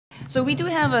So we do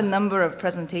have a number of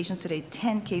presentations today,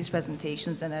 10 case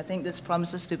presentations, and I think this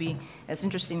promises to be as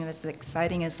interesting and as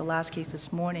exciting as the last case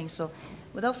this morning. So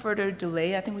without further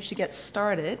delay, I think we should get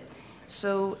started.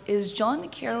 So is John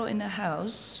Carroll in the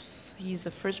house? He's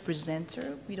the first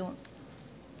presenter. We don't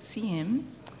see him.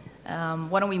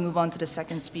 Why don't we move on to the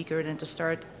second speaker, and to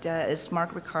start is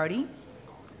Mark Ricciardi.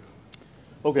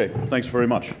 Okay, thanks very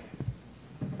much.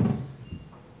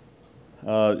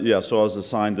 So I was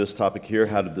assigned this topic here.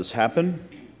 How did this happen?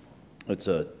 It's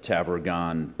a TAVR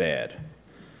gone bad.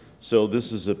 So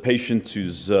this is a patient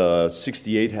who's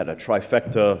 68, had a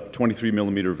trifecta 23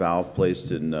 millimeter valve placed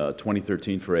in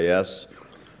 2013 for AS.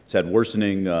 It's had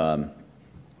worsening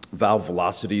valve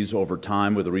velocities over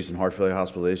time with a recent heart failure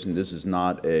hospitalization. This is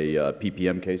not a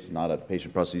PPM case, not a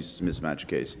patient prosthesis mismatch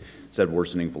case. It's had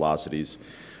worsening velocities.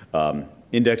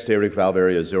 Indexed aortic valve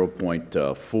area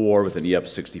 0.4 with an EF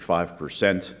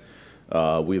 65%.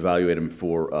 We evaluated him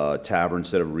for TAVR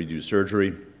instead of redo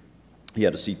surgery. He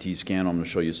had a CT scan. I'm going to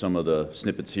show you some of the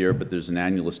snippets here, but there's an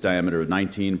annulus diameter of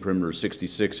 19, perimeter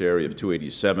 66, area of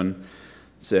 287.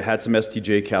 So it had some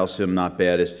STJ calcium, not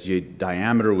bad. STJ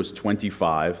diameter was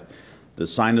 25. The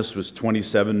sinus was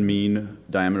 27, mean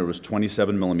diameter was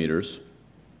 27 millimeters.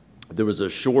 There was a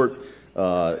short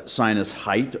sinus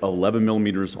height of 11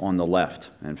 millimeters on the left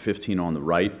and 15 on the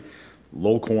right.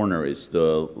 Low coronaries.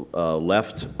 The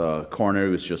left coronary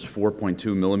was just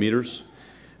 4.2 millimeters,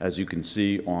 as you can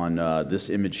see on this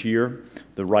image here.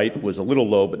 The right was a little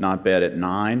low, but not bad at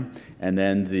 9. And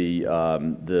then the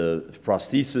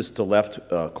prosthesis to left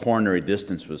coronary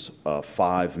distance was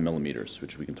 5 millimeters,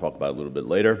 which we can talk about a little bit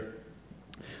later.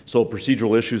 So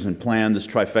procedural issues and plan. This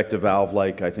trifecta valve,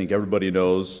 like I think everybody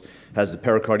knows, has the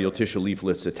pericardial tissue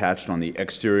leaflets attached on the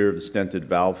exterior of the stented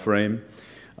valve frame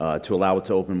to allow it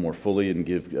to open more fully and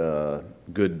give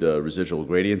good residual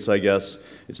gradients, I guess.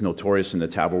 It's notorious in the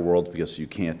TAVR world because you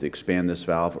can't expand this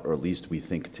valve, or at least we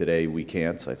think today we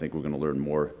can't. I think we're going to learn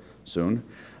more soon.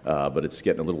 But it's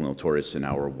getting a little notorious in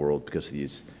our world because of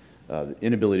these the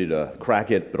inability to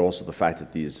crack it, but also the fact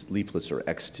that these leaflets are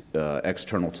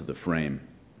external to the frame,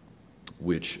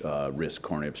 which risk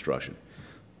coronary obstruction.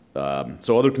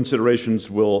 So other considerations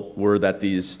were that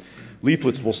these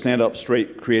leaflets will stand up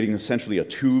straight, creating essentially a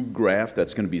tube graft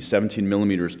that's going to be 17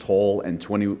 millimeters tall and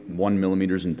 21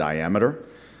 millimeters in diameter.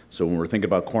 So when we're thinking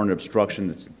about coronary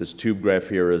obstruction, this tube graft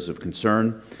here is of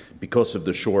concern because of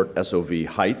the short SOV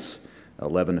heights,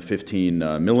 11 to 15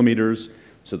 millimeters.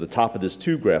 So the top of this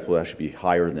tube graft will actually be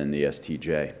higher than the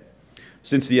STJ.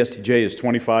 Since the STJ is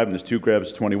 25 and this tube graft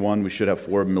is 21, we should have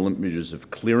 4 millimeters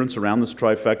of clearance around this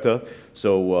trifecta.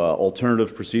 So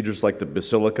alternative procedures like the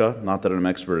basilica, not that I'm an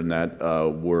expert in that,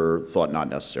 were thought not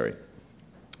necessary.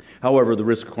 However, the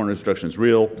risk of coronary obstruction is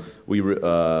real.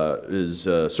 His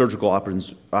surgical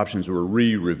options were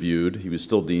re-reviewed. He was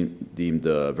still deemed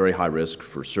very high risk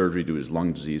for surgery due to his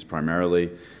lung disease primarily.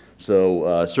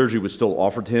 So surgery was still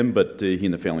offered to him, but he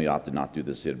and the family opted not to do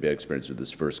this. He had a bad experience with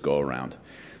this first go-around.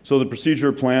 So the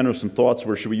procedure plan, or some thoughts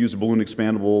were, should we use a balloon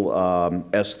expandable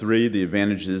S3? The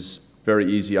advantage is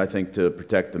very easy, I think, to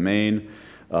protect the main,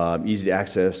 easy to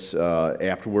access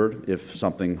afterward if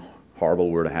something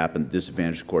horrible were to happen.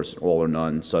 Disadvantage, of course, all or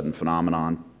none, sudden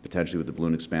phenomenon, potentially with the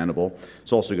balloon expandable.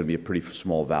 It's also going to be a pretty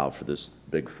small valve for this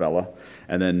big fella.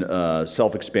 And then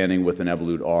self-expanding with an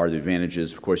Evolute R. The advantage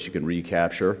is, of course, you can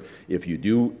recapture if you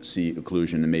do see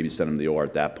occlusion and maybe send them the OR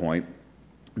at that point.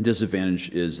 Disadvantage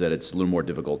is that it's a little more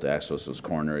difficult to access those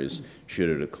coronaries should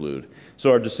it occlude.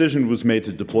 So our decision was made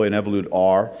to deploy an Evolute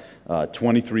R,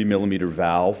 23 millimeter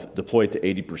valve, deploy it to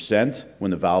 80%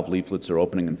 when the valve leaflets are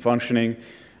opening and functioning,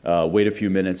 wait a few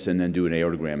minutes, and then do an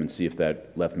aortogram and see if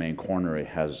that left main coronary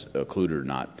has occluded or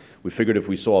not. We figured if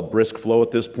we saw a brisk flow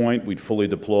at this point, we'd fully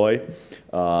deploy.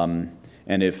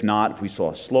 And if not, if we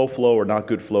saw a slow flow or not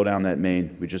good flow down that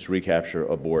main, we just recapture,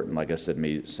 abort, and like I said,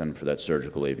 may send for that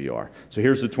surgical AVR. So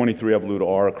here's the 23 Evolute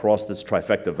R across this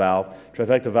trifecta valve.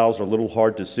 Trifecta valves are a little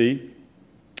hard to see,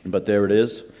 but there it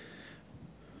is.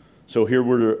 So here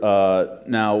we're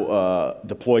now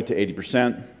deployed to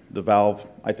 80%. The valve,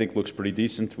 I think, looks pretty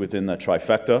decent within the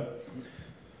trifecta.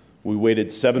 We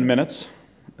waited 7 minutes.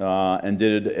 And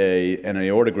did an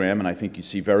aortogram, and I think you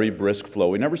see very brisk flow.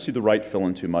 We never see the right fill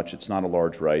in too much. It's not a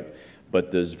large right,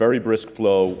 but there's very brisk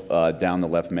flow down the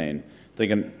left main.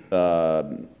 Thinking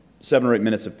 7 or 8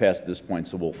 minutes have passed at this point,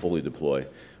 so we'll fully deploy.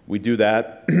 We do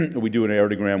that. We do an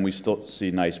aortogram. We still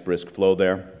see nice brisk flow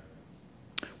there.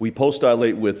 We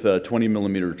post-dilate with a 20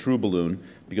 millimeter true balloon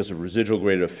because of residual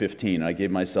grade of 15. I gave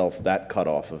myself that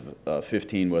cutoff of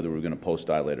 15, whether we were going to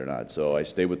post-dilate or not. So I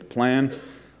stayed with the plan.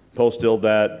 Post-dil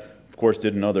that. Of course,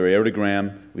 did another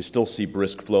aortogram. We still see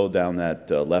brisk flow down that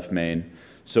left main.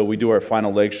 So we do our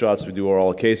final leg shots, we do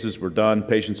all the cases, we're done,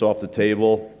 patient's off the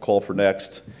table, call for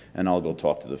next, and I'll go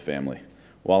talk to the family.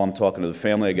 While I'm talking to the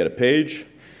family, I get a page.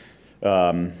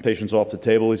 Patient's off the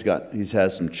table, he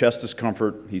has some chest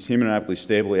discomfort, he's hemodynamically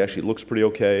stable, he actually looks pretty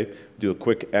okay. Do a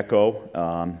quick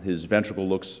echo, his ventricle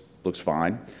looks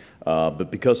fine.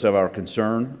 But because of our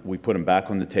concern, we put him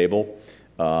back on the table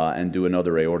and do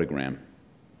another aortogram,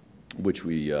 which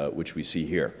we see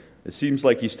here. It seems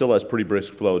like he still has pretty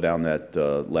brisk flow down that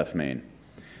left main.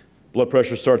 Blood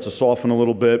pressure starts to soften a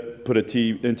little bit.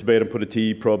 Intubate him, put a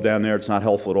TE probe down there. It's not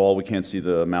helpful at all. We can't see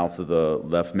the mouth of the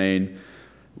left main.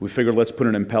 We figured let's put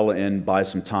an Impella in, buy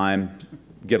some time,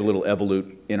 get a little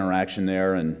evolute interaction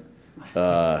there, and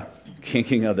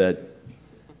kinking of that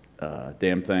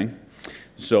damn thing.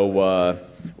 So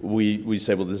we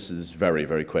say, well, this is very,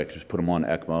 very quick. Just put them on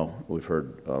ECMO. We've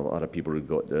heard a lot of people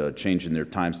changing their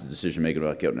times to decision making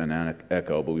about getting an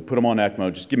echo, but we put them on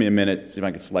ECMO. Just give me a minute, see if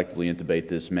I can selectively intubate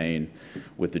this main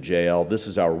with the JL. This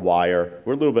is our wire.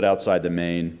 We're a little bit outside the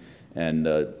main, and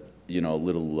you know, a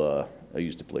little. I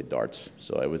used to play darts,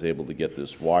 so I was able to get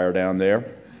this wire down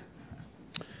there.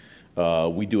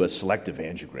 We do a selective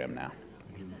angiogram now.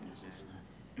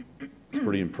 It's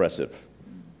pretty impressive.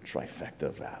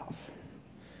 Trifecta valve.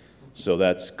 So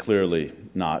that's clearly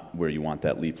not where you want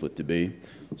that leaflet to be.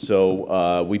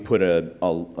 So we put a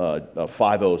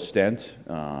 5.0 stent,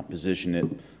 position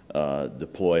it,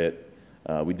 deploy it.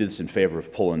 We did this in favor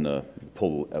of pull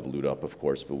evolute up, of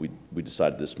course, but we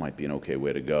decided this might be an okay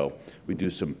way to go. We do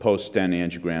some post-stent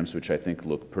angiograms, which I think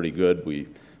look pretty good. We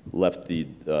left the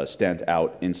stent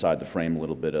out inside the frame a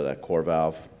little bit of that core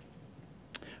valve.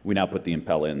 We now put the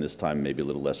Impella in, this time maybe a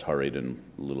little less hurried and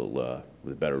a little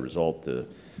with a better result to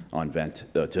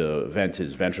vent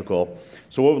his ventricle.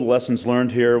 So what were the lessons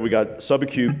learned here? We got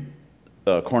subacute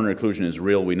coronary occlusion is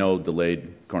real. We know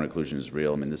delayed coronary occlusion is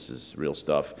real. I mean, this is real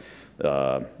stuff,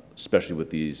 especially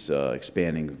with these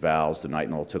expanding valves. The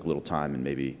nitinol took a little time and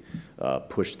maybe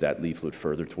pushed that leaflet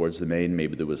further towards the main.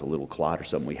 Maybe there was a little clot or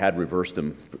something. We had reversed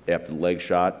them after the leg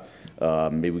shot.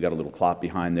 Maybe we got a little clot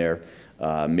behind there.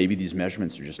 Maybe these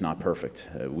measurements are just not perfect.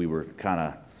 We were kind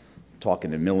of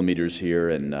talking in millimeters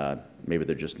here, and maybe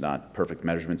they're just not perfect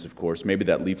measurements, of course. Maybe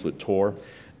that leaflet tore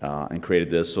and created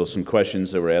this. So some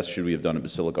questions that were asked: should we have done a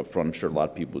basilica up front? I'm sure a lot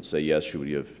of people would say yes. Should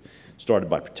we have started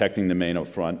by protecting the main up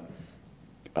front?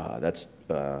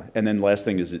 And then last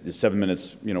thing is 7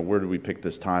 minutes. You know, where do we pick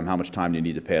this time? How much time do you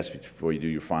need to pass before you do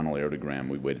your final aortogram?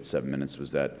 We waited 7 minutes.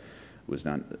 Was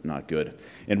not good.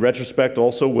 In retrospect,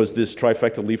 also, was this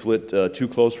trifecta leaflet too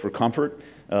close for comfort?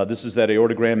 This is that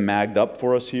aortogram magged up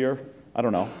for us here. I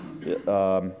don't know.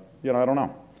 You know, I don't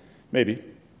know. Maybe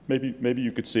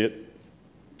you could see it.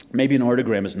 Maybe an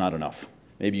aortogram is not enough.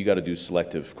 Maybe you got to do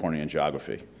selective coronary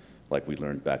angiography, like we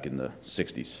learned back in the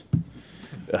 60s.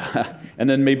 And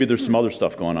then maybe there's some other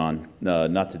stuff going on.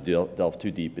 Not to delve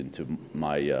too deep into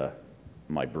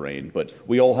my brain, but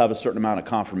we all have a certain amount of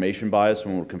confirmation bias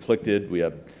when we're conflicted. We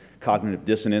have cognitive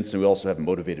dissonance, and we also have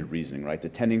motivated reasoning, right? The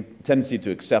tendency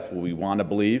to accept what we want to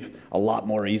believe a lot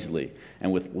more easily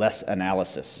and with less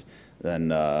analysis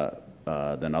than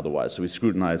otherwise. So we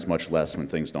scrutinize much less when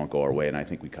things don't go our way, and I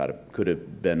think we could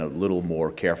have been a little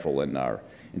more careful in our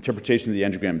interpretation of the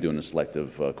angiogram, doing a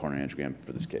selective coronary angiogram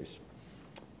for this case.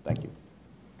 Thank you.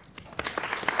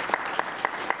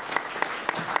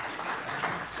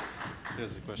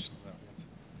 Here's a question.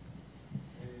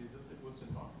 Just a question,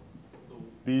 Mark. So,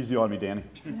 be easy on me, Danny.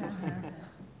 So the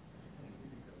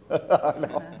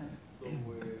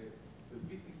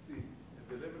VTC at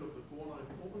the level of the coronary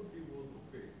probably was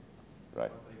okay. Right.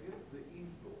 But I guess the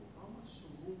inflow, how much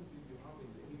room did you have in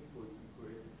the inflow if you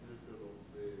create a circle of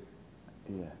the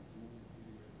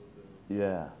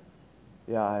Yeah.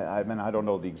 Yeah, I mean, I don't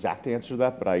know the exact answer to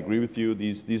that, but I agree with you.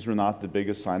 These are not the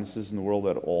biggest sinuses in the world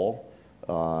at all.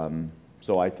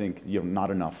 So I think, you know,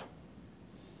 not enough.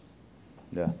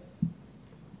 Yeah.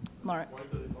 Mark.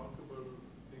 Quite a remarkable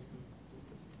thing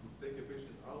to take a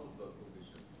patient out of that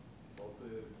condition. About 50%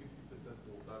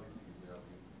 mortality we have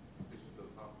in patients that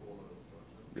have coronary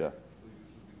obstruction. Yeah. So you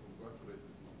should be congratulated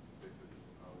to take the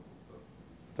patient out of that.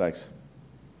 Thanks.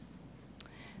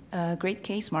 Great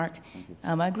case, Mark.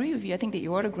 I agree with you. I think the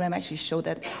aortogram actually showed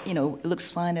that, you know, it looks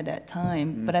fine at that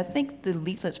time, but I think the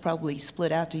leaflet's probably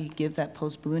split after you give that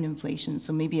post-balloon inflation.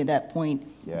 So maybe at that point,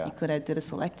 you could have did a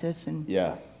selective. And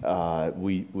yeah,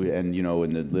 and you know,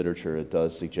 in the literature, it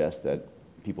does suggest that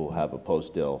people who have a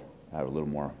post-DIL have a little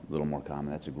more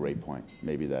common. That's a great point.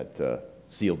 Maybe that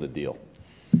sealed the deal.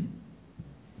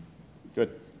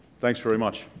 Good. Thanks very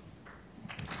much.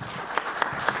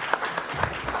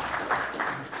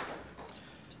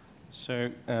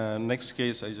 So next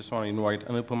case, I just want to invite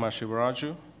Anupama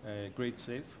Shivaraju, a great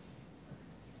save.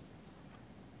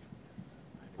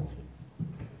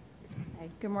 Hi,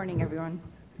 good morning, everyone.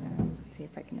 Let's see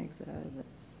if I can exit out of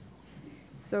this.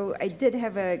 So I did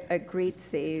have a great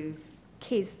save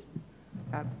case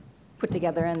put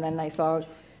together, and then I saw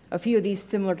a few of these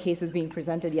similar cases being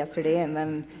presented yesterday, and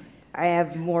then I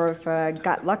have more of a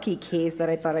got lucky case that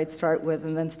I thought I'd start with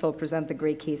and then still present the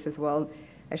great case as well.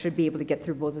 I should be able to get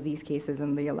through both of these cases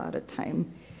in the allotted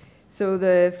time. So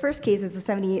the first case is a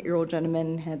 78-year-old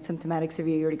gentleman had symptomatic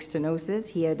severe aortic stenosis.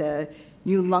 He had a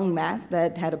new lung mass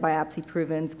that had a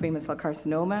biopsy-proven squamous cell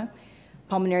carcinoma.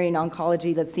 Pulmonary and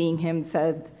oncology that's seeing him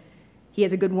said he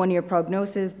has a good one-year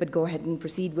prognosis, but go ahead and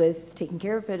proceed with taking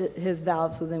care of his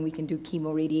valve so then we can do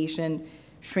chemoradiation,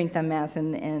 shrink that mass,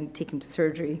 and take him to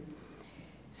surgery.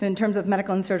 So in terms of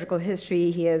medical and surgical history,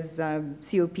 he has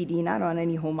COPD, not on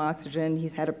any home oxygen.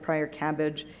 He's had a prior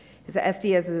CABG. His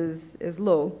SDS is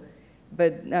low,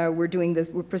 but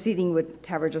we're proceeding with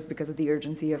TAVR just because of the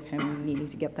urgency of him needing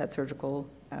to get that surgical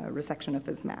resection of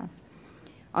his mass.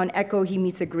 On echo, he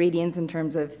meets the gradients in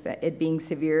terms of it being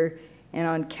severe, and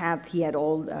on cath, he had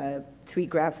all 3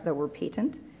 grafts that were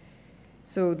patent.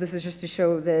 So this is just to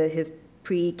show his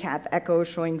pre-cath echo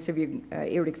showing severe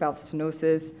aortic valve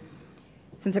stenosis.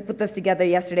 Since I put this together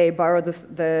yesterday, I borrowed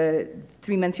the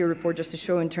 3-Mencio report just to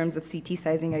show in terms of CT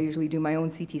sizing. I usually do my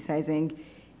own CT sizing.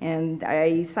 And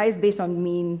I size based on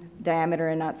mean diameter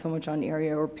and not so much on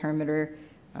area or perimeter.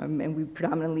 And we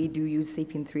predominantly do use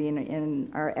SAPIEN 3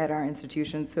 at our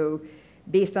institution. So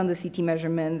based on the CT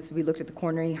measurements, we looked at the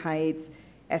coronary heights,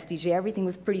 SDJ, everything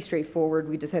was pretty straightforward.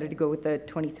 We decided to go with the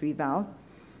 23 valve.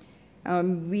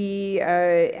 We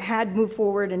had moved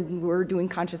forward and we're doing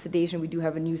conscious sedation. We do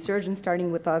have a new surgeon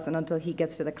starting with us, and until he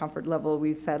gets to the comfort level,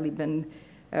 we've sadly been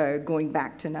going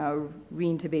back to now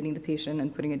reintubating the patient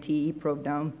and putting a TE probe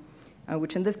down,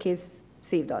 which in this case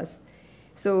saved us.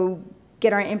 So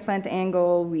get our implant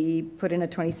angle, we put in a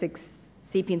 26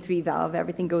 SAPIEN 3 valve.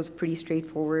 Everything goes pretty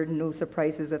straightforward, no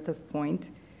surprises at this point.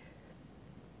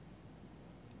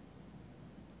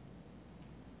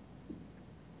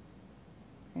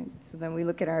 So then we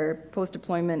look at our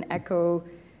post-deployment echo.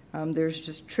 There's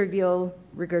just trivial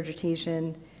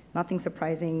regurgitation, nothing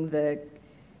surprising. The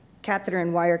catheter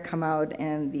and wire come out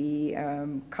and the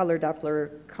color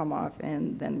Doppler come off,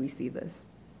 and then we see this.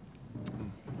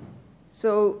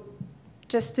 So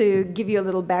just to give you a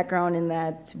little background in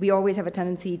that, we always have a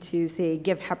tendency to say,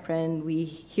 give heparin. We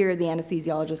hear the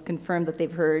anesthesiologist confirm that they've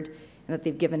heard and that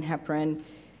they've given heparin.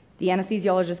 The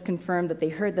anesthesiologist confirmed that they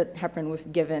heard that heparin was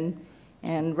given.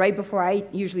 And right before I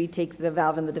usually take the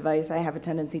valve and the device, I have a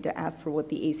tendency to ask for what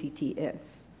the ACT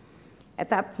is. At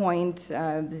that point,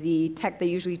 the tech that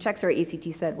usually checks our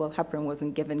ACT said, well, heparin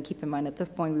wasn't given. Keep in mind, at this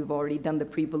point, we've already done the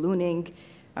pre-ballooning.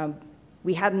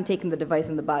 We hadn't taken the device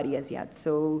in the body as yet.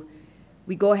 So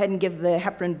we go ahead and give the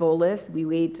heparin bolus. We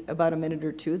wait about a minute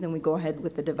or two. Then we go ahead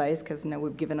with the device, because now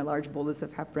we've given a large bolus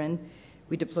of heparin.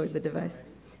 We deployed the device.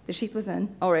 The sheath was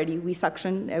in already. We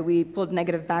suctioned. We pulled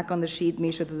negative back on the sheath,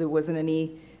 made sure that there wasn't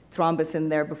any thrombus in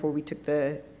there before we took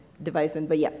the device in.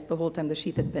 But yes, the whole time the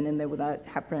sheath had been in there without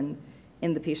heparin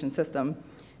in the patient's system.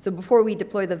 So before we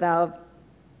deployed the valve,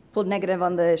 pulled negative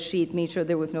on the sheath, made sure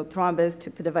there was no thrombus,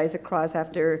 took the device across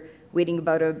after waiting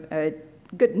about a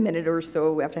good minute or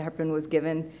so after heparin was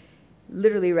given.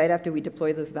 Literally right after we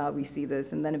deployed this valve, we see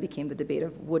this, and then it became the debate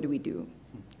of what do we do?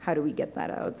 How do we get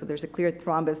that out? So there's a clear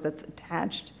thrombus that's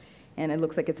attached, and it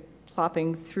looks like it's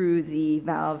plopping through the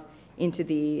valve into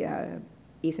the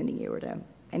ascending aorta.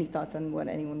 Any thoughts on what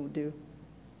anyone would do?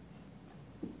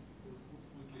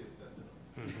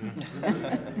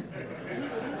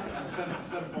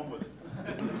 Send home with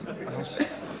it.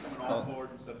 On board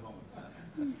and send home with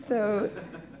it. So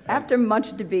after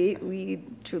much debate, we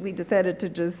truly decided to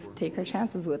just take our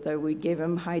chances with it. We gave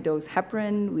him high-dose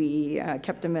heparin. We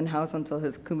kept him in-house until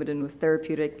his Coumadin was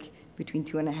therapeutic, between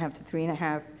 2.5 to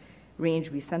 3.5 range.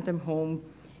 We sent him home,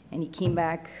 and he came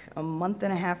back a month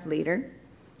and a half later,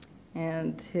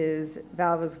 and his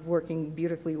valve is working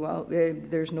beautifully well.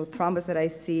 There's no thrombus that I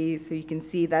see, so you can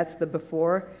see that's the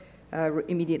before,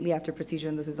 immediately after procedure,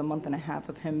 and this is a month and a half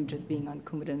of him just being on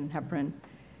Coumadin and heparin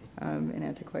and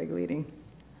anticoagulating.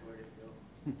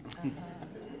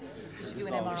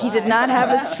 He did not have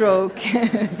a stroke.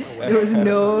 There was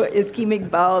no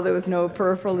ischemic bowel. There was no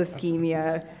peripheral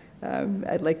ischemia.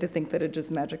 I'd like to think that it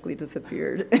just magically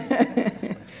disappeared.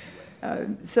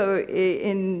 So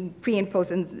in pre and post,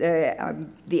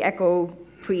 the echo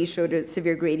pre showed a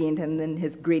severe gradient, and then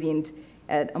his gradient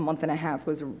at a month and a half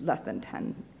was less than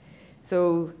 10.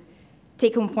 So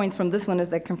take-home points from this one is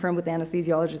that confirmed with the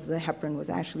anesthesiologist that heparin was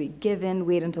actually given,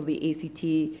 wait until the ACT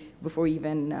before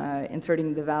even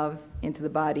inserting the valve into the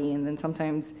body, and then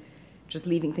sometimes just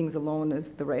leaving things alone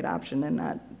is the right option and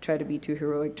not try to be too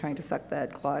heroic trying to suck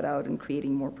that clot out and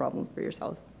creating more problems for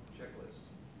yourselves.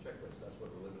 Checklist, that's what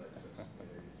eliminates this.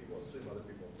 People assume other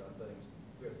people have done things.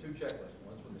 We have 2 checklists.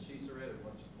 One's when the sheets are in and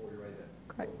one's just before you're right in.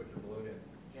 Correct. Go put your balloon in.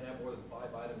 Can't have more than 5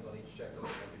 items on each checklist.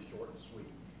 That'd be short and sweet.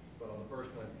 But on the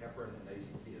first one, heparin and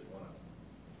ACT is one of them.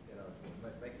 You know,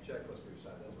 make a checklist for your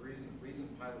side. That's the reason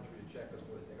pilots read a checklist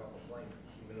before they take off a plane,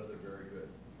 even though they're very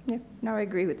good. Yeah, no, I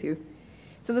agree with you.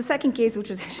 So the second case, which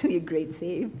was actually a great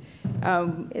save,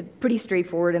 pretty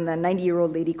straightforward, and the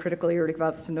 90-year-old lady, critical aortic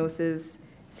valve stenosis,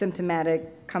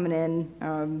 symptomatic, coming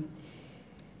in.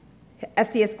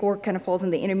 STS score kind of falls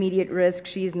in the intermediate risk.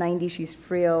 She's 90, she's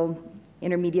frail.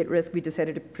 Intermediate risk, we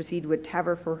decided to proceed with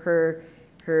TAVR for her.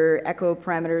 Her echo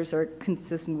parameters are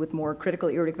consistent with more critical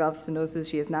aortic valve stenosis.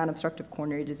 She has non-obstructive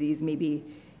coronary disease, maybe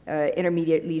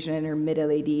intermediate lesion in her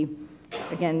mid-LAD.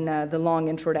 Again, the long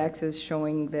and short axis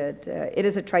showing that it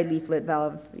is a tri-leaflet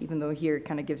valve, even though here it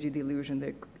kind of gives you the illusion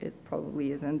that it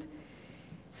probably isn't.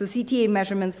 So CTA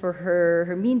measurements for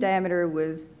her mean diameter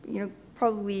was,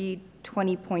 probably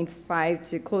 20.5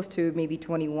 to close to maybe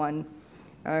 21.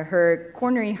 Her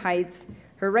coronary heights,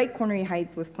 her right coronary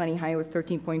height was plenty high, it was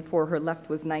 13.4, her left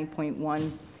was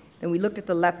 9.1. Then we looked at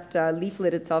the left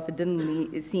leaflet itself, it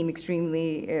didn't seem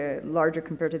extremely larger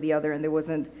compared to the other, and there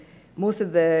wasn't. Most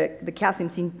of the calcium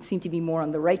seemed to be more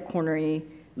on the right coronary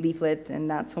leaflet and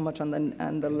not so much on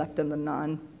the left and the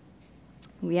non.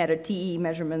 We had our TE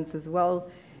measurements as well,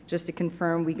 just to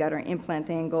confirm we got our implant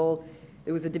angle.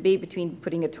 There was a debate between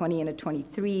putting a 20 and a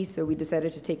 23, so we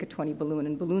decided to take a 20 balloon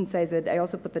and balloon size it. I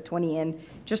also put the 20 in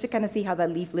just to kind of see how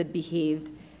that leaflet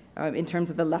behaved in terms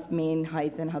of the left main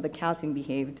height and how the calcium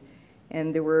behaved.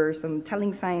 And there were some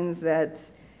telling signs that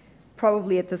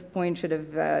probably at this point should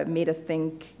have made us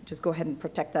think, just go ahead and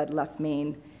protect that left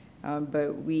main.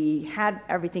 But we had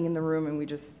everything in the room and we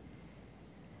just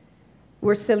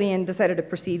were silly and decided to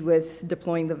proceed with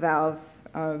deploying the valve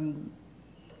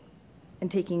and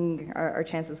taking our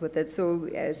chances with it. So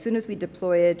as soon as we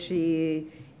deploy it, she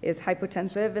is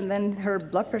hypotensive, and then her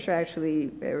blood pressure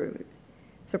actually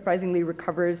surprisingly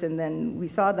recovers, and then we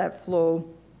saw that flow,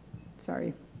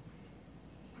 sorry.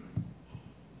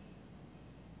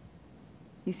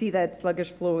 You see that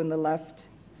sluggish flow in the left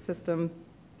system.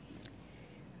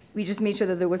 We just made sure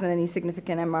that there wasn't any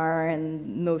significant MR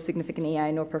and no significant AI,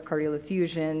 no pericardial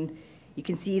effusion. You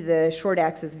can see the short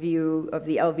axis view of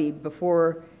the LV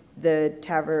before the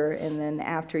TAVR, and then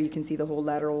after you can see the whole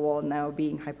lateral wall now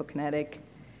being hypokinetic.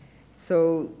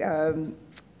 So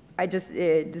I just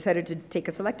decided to take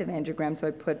a selective angiogram, so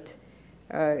I put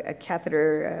a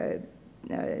catheter,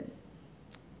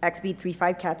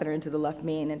 XB35 catheter into the left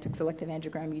main and took selective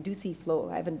angiogram. You do see flow.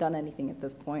 I haven't done anything at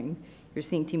this point. You're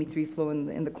seeing TME3 flow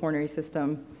in the coronary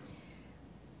system.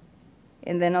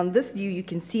 And then on this view, you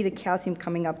can see the calcium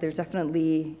coming up. There's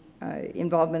definitely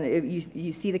involvement.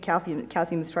 You see the calcium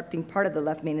obstructing part of the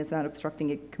left main. It's not obstructing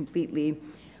it completely.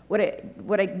 What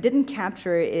I didn't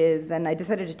capture is then I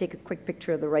decided to take a quick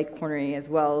picture of the right coronary as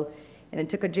well, and then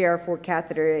took a JR4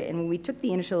 catheter, and when we took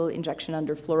the initial injection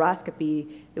under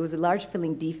fluoroscopy, there was a large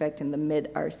filling defect in the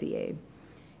mid-RCA.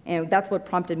 And that's what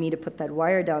prompted me to put that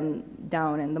wire down,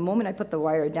 and the moment I put the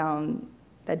wire down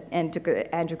and took an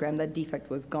angiogram, that defect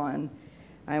was gone.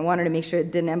 I wanted to make sure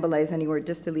it didn't embolize anywhere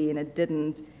distally, and it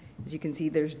didn't. As you can see,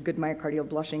 there's good myocardial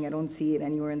blushing. I don't see it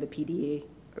anywhere in the PDA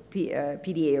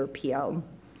or PL.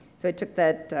 So I took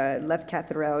that left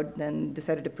catheter out, then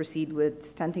decided to proceed with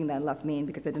stenting that left main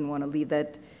because I didn't want to leave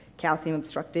that calcium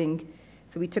obstructing.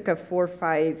 So we took a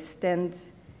 4-5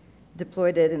 stent,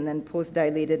 deployed it, and then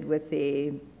post-dilated with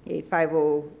a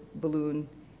 5-0 balloon,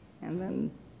 and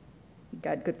then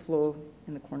got good flow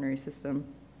in the coronary system,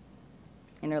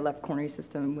 in our left coronary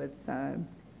system with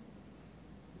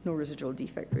no residual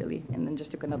defect, really. And then just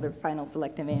took another final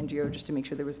selective angio just to make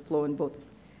sure there was flow in both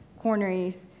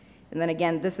coronaries. And then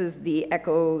again, this is the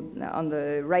echo on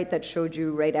the right that showed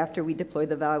you right after we deployed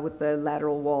the valve with the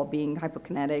lateral wall being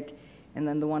hypokinetic. And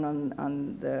then the one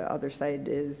on the other side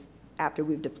is after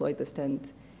we've deployed the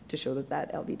stent to show that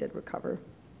that LV did recover.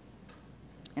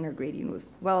 And her gradient was,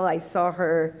 well, I saw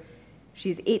her,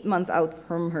 she's 8 months out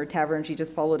from her TAVR, and she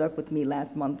just followed up with me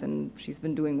last month, and she's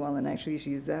been doing well, and actually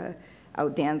she's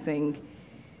out dancing.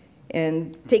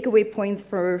 And takeaway points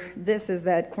for this is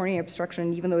that coronary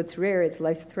obstruction, even though it's rare, it's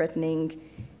life-threatening.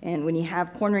 And when you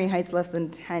have coronary heights less than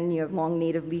 10, you have long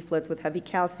native leaflets with heavy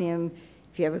calcium.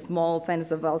 If you have a small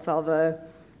sinus of Valsalva,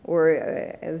 Or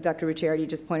as Dr. Ricciardi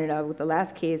just pointed out with the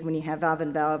last case, when you have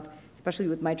valve-in-valve, especially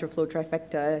with mitral flow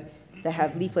trifecta that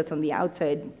have leaflets on the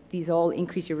outside, these all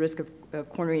increase your risk of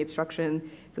coronary obstruction.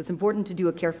 So it's important to do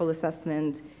a careful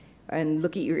assessment and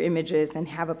look at your images and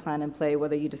have a plan in play,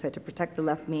 whether you decide to protect the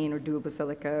left main or do a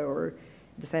basilica or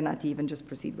decide not to even just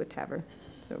proceed with TAVR.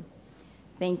 So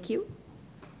thank you.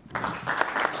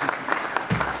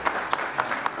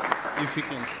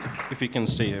 If you can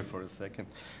stay here for a second.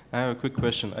 I have a quick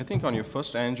question. I think on your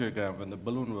first angiogram, when the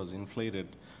balloon was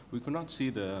inflated, we could not see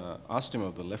the ostium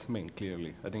of the left main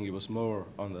clearly. I think it was more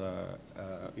on the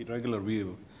irregular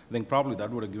view. I think probably that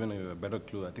would have given you a better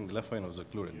clue. I think the left main was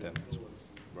occluded then.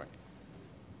 Right.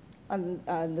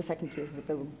 On the second case with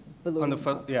the balloon? On the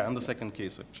first, yeah, on the second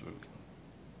case, actually.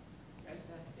 I just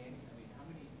asked Danny, I mean, have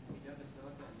you done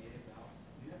basilica and native valves?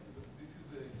 Yeah, this is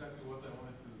exactly what I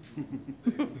wanted to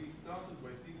say. We started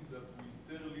by thinking that we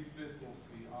tear leaflets of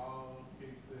the R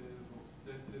cases, of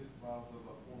stentless valves that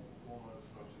are prone for coronary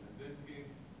obstruction. And then came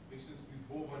patients with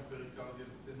bovine pericardial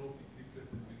stenotic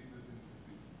leaflets, and we did it and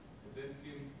succeeded. And then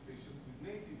came patients with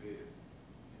native AS,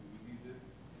 and we did it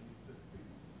and it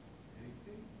succeeded. And it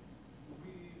seems to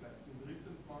be, like in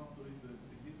recent months, there is a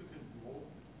significant growth,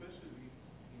 especially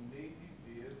in native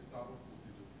AS TAVR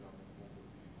procedures coming from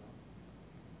Basilica.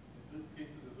 In 3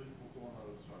 cases at risk for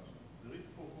coronary obstruction. The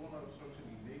risk for coronary obstruction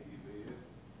in native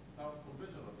AS,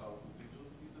 conventional TAVR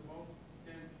procedures, is about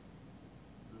 10th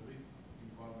the risk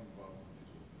involving valve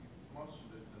procedures. It's much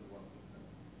less than 1%,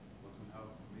 but we have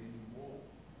many more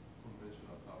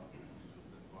conventional TAVR procedures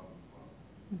than valve.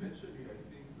 Eventually, I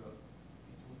think that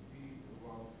it would be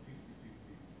around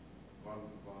 50-50 valve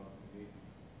and native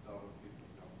TAVR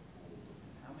cases coming forward.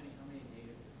 How many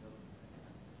native basilicas have you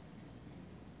done?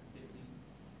 15.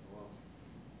 Well,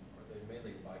 are they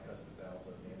mainly bicuspid valves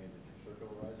that mainly that you're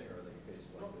circularizing, or are they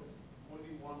cases like No, this?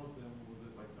 only one of them was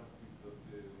a bicuspid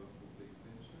that was the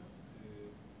intention. It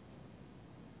was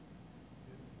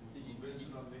Did you-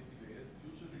 conventional native AS,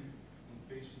 usually in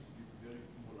patients with very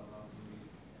small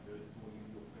anatomy, very small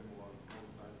iliofemoral, small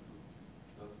sinuses,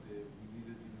 that we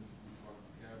needed even to do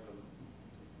transcatheter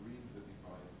to bring the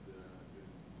device there and get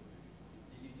into position.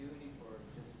 Did you do any for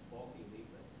just bulky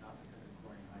leaflets, not because of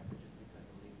coronary height, but just because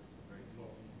the leaflets were very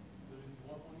tall? There is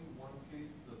only one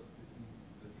case that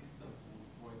the distance was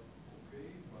quite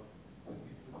okay, but the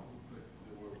leaflets looked like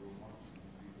they were rheumatic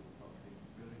disease or something,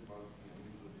 very bulky,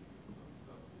 unusual leaflets.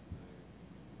 That was the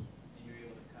And you were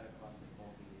able to cut across the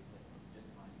bulky leaflet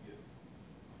just fine? yes.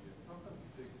 Yes. Sometimes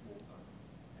it takes more time.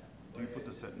 Do you put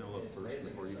the sentinel up first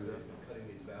before you do that? Been cutting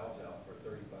these valves out for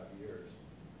 35 years,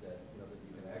 that that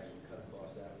you can actually cut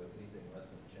across that with anything less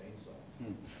than a chainsaw.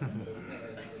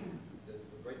 The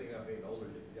great thing about being older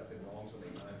is I've been wrong so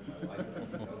many times in my life that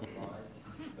I know the line.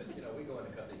 But we go in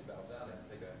and cut these valves out and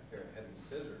take a pair of heavy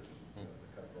scissors to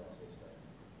cut across this thing.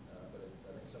 But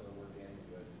I think some of the work Danny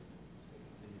does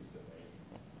continues to amaze.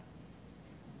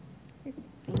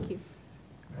 Thank you.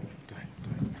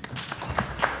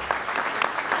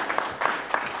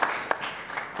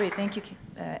 Great, thank you.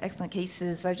 Excellent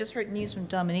cases. I just heard news from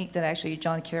Dominik that actually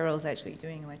John Carroll is actually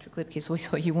doing a MitraClip case, so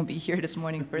he won't be here this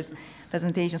morning for his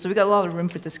presentation. So we got a lot of room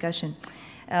for discussion.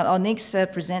 Our next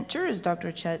presenter is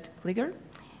Dr. Chet Kliger,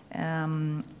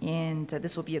 and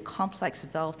this will be a complex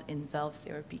valve-in-valve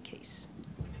therapy case.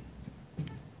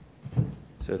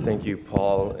 So thank you,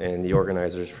 Paul, and the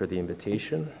organizers for the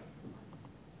invitation.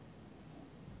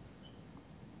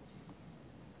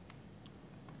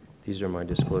 These are my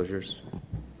disclosures.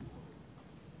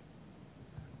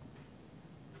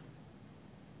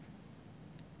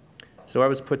 So I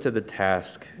was put to the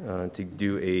task to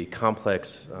do a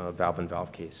complex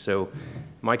valve-in-valve case. So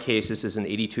my case, this is an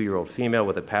 82-year-old female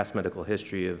with a past medical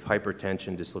history of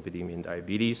hypertension, dyslipidemia, and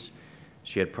diabetes.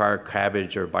 She had prior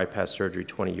CABG or bypass surgery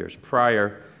 20 years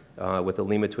prior with a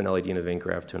lima to an LAD and a vein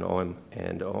graft to an OM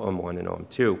and OM1 and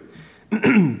OM2.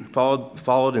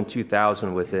 followed in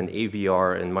 2000 with an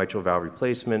AVR and mitral valve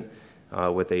replacement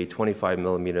with a 25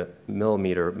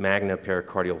 millimeter Magna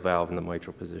pericardial valve in the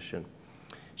mitral position.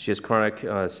 She has chronic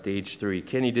stage 3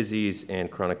 kidney disease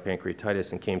and chronic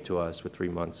pancreatitis and came to us with 3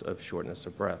 months of shortness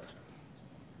of breath.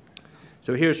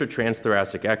 So here's her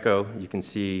transthoracic echo. You can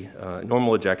see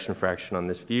normal ejection fraction on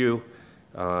this view,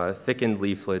 thickened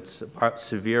leaflets,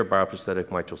 severe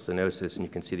bioprosthetic mitral stenosis, and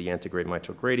you can see the antegrade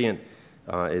mitral gradient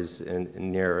is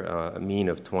near a mean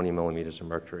of 20 millimeters of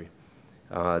mercury.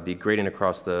 The gradient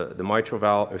across the mitral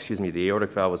valve, the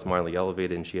aortic valve was mildly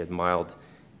elevated, and she had mild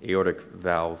aortic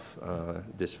valve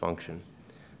dysfunction.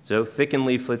 So thickened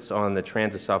leaflets on the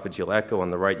transesophageal echo. On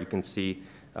the right, you can see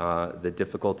the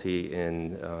difficulty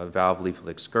in valve leaflet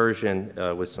excursion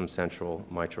with some central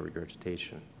mitral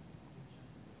regurgitation.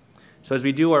 So as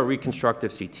we do our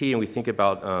reconstructive CT and we think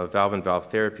about valve-in-valve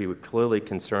therapy, we're clearly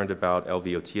concerned about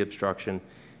LVOT obstruction.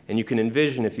 And you can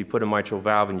envision if you put a mitral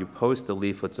valve and you post the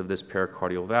leaflets of this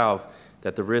pericardial valve,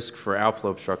 that the risk for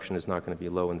outflow obstruction is not going to be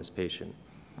low in this patient.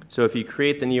 So if you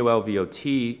create the new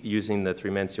LVOT using the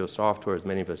 3Mencio software, as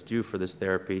many of us do for this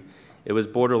therapy, it was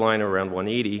borderline around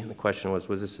 180. And the question was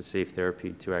this a safe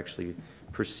therapy to actually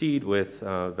proceed with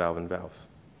valve-in-valve?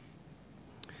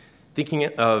 Thinking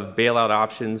of bailout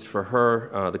options for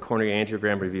her, the coronary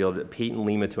angiogram revealed a patent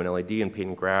lima to an LAD and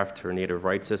patent graft. Her native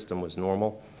right system was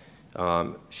normal.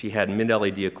 She had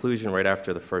mid-LAD occlusion right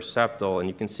after the first septal, and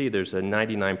you can see there's a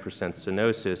 99%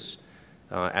 stenosis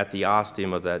at the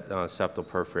ostium of that septal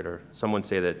perforator. Some would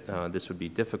say that this would be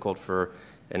difficult for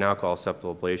an alcohol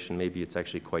septal ablation. Maybe it's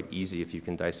actually quite easy if you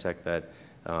can dissect that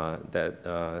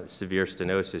severe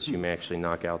stenosis. You may actually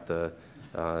knock out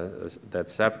that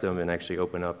septum and actually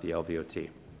open up the LVOT.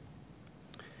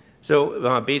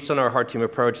 So based on our heart team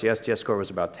approach, the STS score was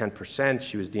about 10%.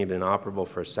 She was deemed inoperable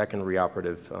for a second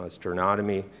reoperative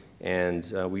sternotomy, and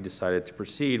we decided to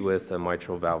proceed with a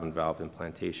mitral valve-in-valve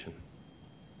implantation.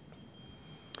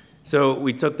 So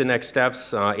we took the next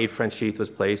steps. 8 French sheath was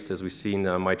placed, as we've seen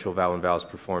mitral valve-in-valves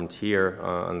performed here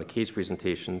on the case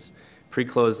presentations.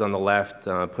 Pre-closed on the left,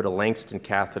 put a Langston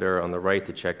catheter on the right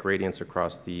to check gradients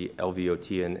across the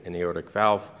LVOT and aortic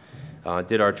valve.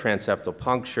 Did our transeptal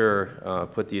puncture,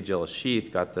 put the Agilis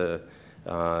sheath, got the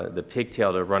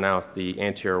pigtail to run out the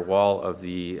anterior wall of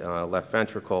the left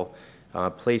ventricle,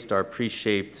 placed our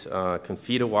pre-shaped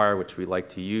confida wire, which we like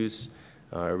to use.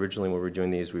 Originally, when we were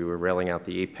doing these, we were railing out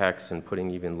the apex and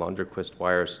putting even Lunderquist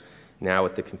wires. Now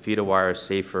with the confida wire,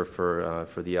 safer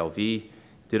for the LV.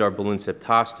 Did our balloon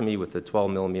septostomy with the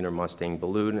 12mm Mustang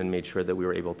balloon and made sure that we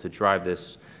were able to drive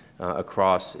this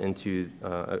across into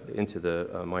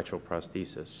the mitral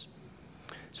prosthesis.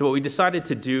 So what we decided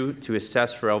to do to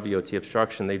assess for LVOT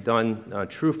obstruction, they've done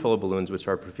true flow balloons, which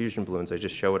are perfusion balloons. I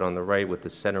just show it on the right with the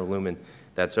center lumen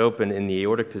that's open in the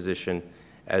aortic position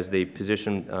as they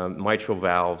position mitral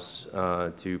valves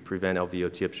to prevent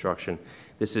LVOT obstruction.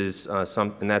 This is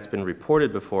something that's been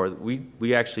reported before.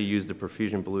 We actually use the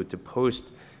perfusion balloon to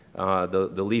post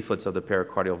the leaflets of the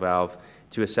pericardial valve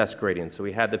to assess gradient. So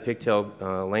we had the pigtail,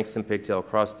 Langston pigtail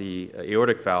across the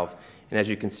aortic valve, and as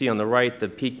you can see on the right, the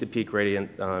peak-to-peak gradient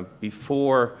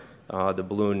before the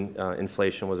balloon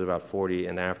inflation was about 40,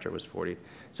 and after it was 40.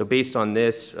 So based on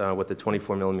this, with the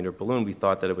 24mm balloon, we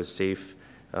thought that it was safe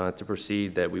to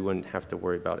proceed, that we wouldn't have to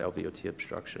worry about LVOT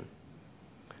obstruction.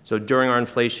 So during our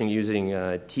inflation using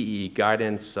TEE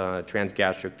guidance,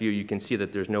 transgastric view, you can see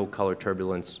that there's no color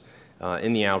turbulence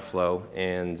in the outflow,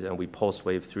 and we pulse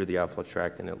wave through the outflow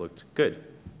tract, and it looked good.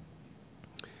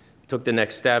 Took the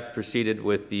next step, proceeded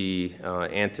with the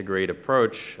antegrade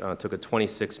approach, took a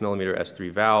 26mm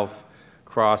S3 valve,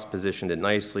 cross, positioned it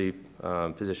nicely,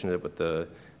 positioned it with the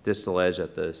distal edge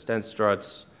at the stent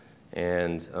struts,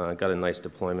 and got a nice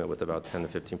deployment with about 10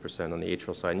 to 15% on the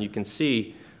atrial side. And you can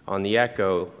see on the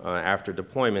echo after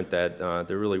deployment that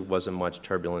there really wasn't much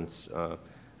turbulence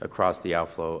across the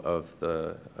outflow of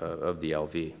the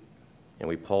LV. And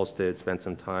we pulsed it, spent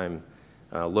some time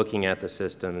looking at the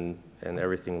system, and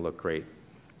everything looked great.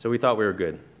 So we thought we were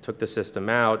good. Took the system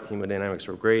out, hemodynamics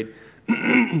were great,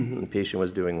 the patient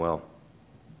was doing well.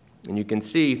 And you can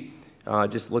see,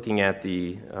 just looking at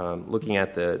the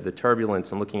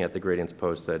turbulence and looking at the gradients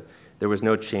post, that there was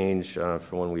no change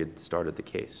from when we had started the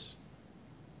case.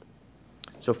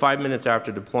 So 5 minutes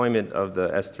after deployment of the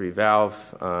S3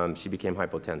 valve, she became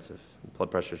hypotensive. Blood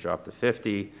pressure dropped to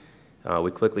 50. We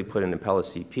quickly put an Impella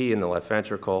CP in the left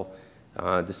ventricle,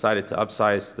 decided to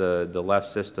upsize the left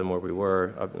system where we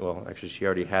were. Well, actually, she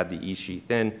already had the E sheath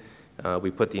in.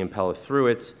 We put the Impella through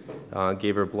it,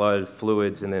 gave her blood,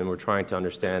 fluids, and then we're trying to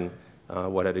understand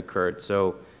what had occurred.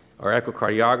 So our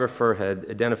echocardiographer had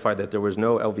identified that there was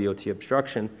no LVOT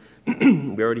obstruction.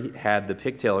 We already had the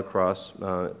pigtail across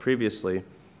previously,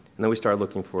 and then we started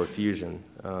looking for effusion.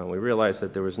 We realized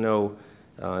that there was no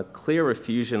clear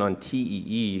effusion on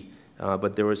TEE,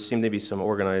 but there seemed to be some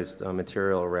organized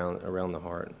material around the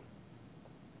heart.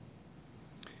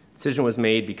 Decision was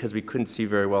made because we couldn't see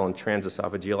very well in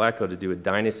transesophageal echo to do a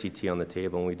dyna CT on the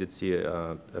table, and we did see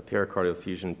a pericardial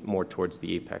effusion more towards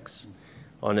the apex.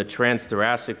 On a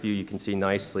transthoracic view, you can see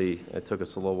nicely, it took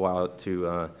us a little while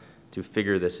to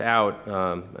figure this out.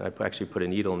 I actually put a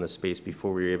needle in the space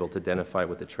before we were able to identify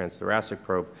with the transthoracic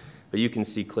probe, but you can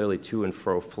see clearly to and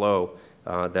fro flow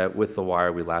that with the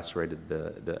wire we lacerated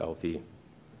the LV.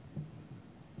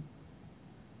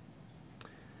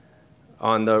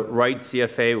 On the right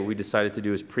CFA, what we decided to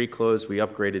do is pre-close. We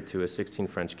upgraded to a 16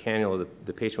 French cannula.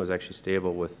 The patient was actually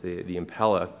stable with the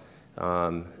Impella.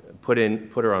 Put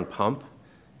her on pump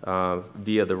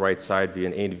via the right side via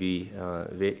an A&V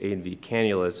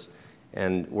cannulas,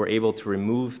 and were able to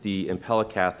remove the Impella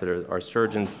catheter. Our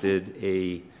surgeons did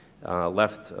a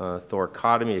left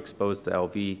thoracotomy, exposed the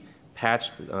LV,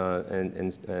 patched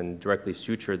and directly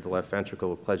sutured the left ventricle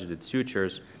with pledgeted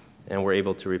sutures, and were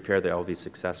able to repair the LV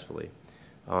successfully.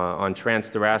 On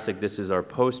transthoracic, this is our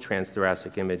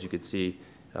post-transthoracic image. You could see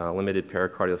limited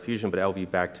pericardial effusion, but LV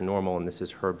back to normal, and this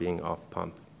is her being off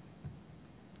pump.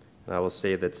 And I will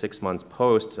say that 6 months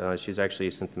post, she's actually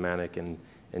asymptomatic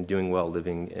and doing well,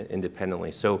 living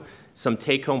independently. So some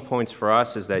take-home points for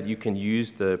us is that you can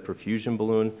use the perfusion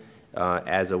balloon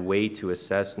as a way to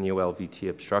assess neo-LVT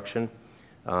obstruction.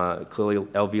 Clearly,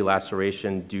 LV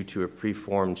laceration due to a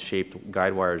preformed shaped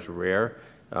guide wire is rare,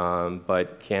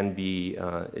 but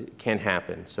it can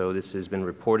happen. So this has been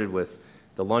reported with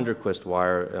the Lunderquist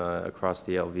wire across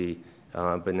the LV,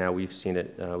 but now we've seen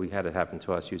it. We had it happen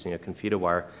to us using a Confida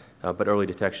wire. But early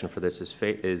detection for this is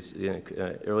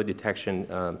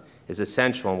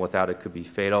essential, and without it could be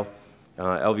fatal.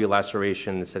 LV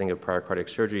laceration in the setting of prior cardiac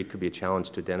surgery could be a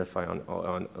challenge to identify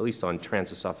at least on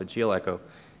transesophageal echo.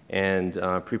 And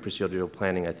pre-procedural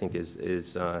planning, I think,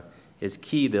 is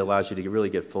key that allows you to really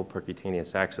get full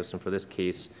percutaneous access. And for this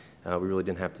case, we really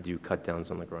didn't have to do cut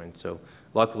downs on the groin. So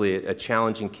luckily, a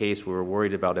challenging case. We were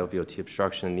worried about LVOT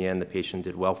obstruction. In the end, the patient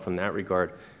did well from that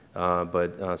regard,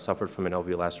 but suffered from an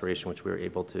LV laceration, which we were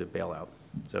able to bail out.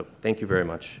 So thank you very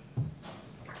much.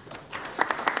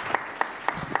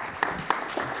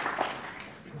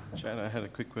 Chad, I had a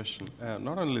quick question.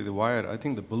 Not only the wire, I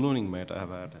think the ballooning might have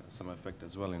had some effect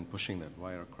as well in pushing that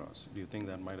wire across. Do you think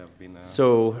that might have been?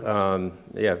 So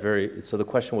So the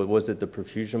question was it the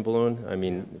perfusion balloon? I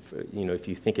mean, if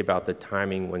you think about the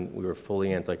timing when we were fully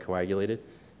anticoagulated,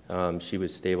 she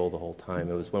was stable the whole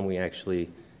time. It was when we actually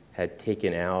had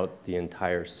taken out the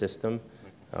entire system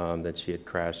that she had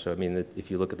crashed. So I mean,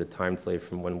 if you look at the time delay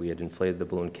from when we had inflated the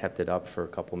balloon, kept it up for a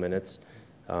couple minutes.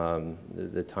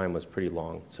 The time was pretty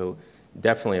long. So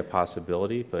definitely a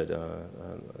possibility, but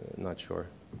not sure.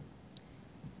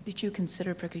 Did you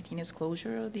consider percutaneous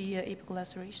closure of the apical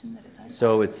laceration at the time?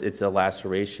 So it's a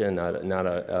laceration, not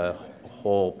a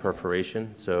whole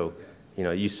perforation. So,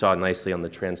 you saw nicely on the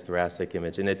transthoracic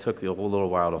image, and it took a little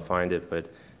while to find it, but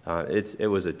it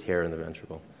was a tear in the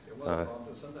ventricle.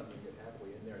 Sometimes you get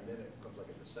halfway in there, and then it becomes like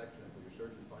a dissection. For your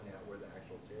surgeon finding out where the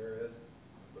actual tear is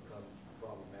becomes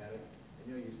problematic.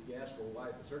 And you ask, well,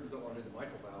 why? The surgeons don't want to do the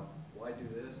mitral valve. Why do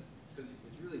this? Because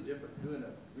it's really different. Doing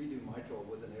a redo mitral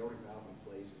with an aortic valve in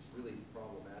place is really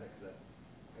problematic. That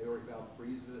aortic valve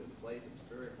freezes it in place. It's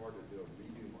very hard to do a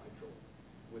redo mitral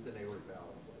with an aortic valve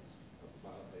in place.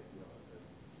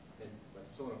 And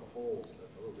sewing up the holes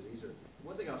a little bit easier.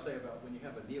 One thing I'll say about when you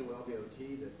have a neo-LVOT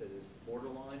that is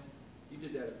borderline, you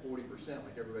did that at 40%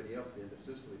 like everybody else did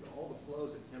systole, but all the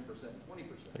flows at 10% and 20%.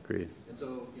 Agreed. And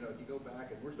so, if you go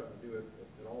back, and we're starting to do it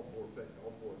at all four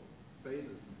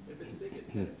phases, if it's big at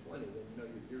 10 and 20,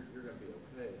 then you're going to be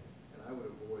okay. And I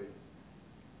would avoid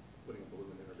putting a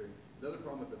balloon in there. The other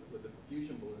problem with the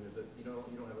perfusion balloon is that you don't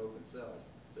have open cells.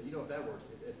 So if that works,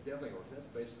 it definitely works.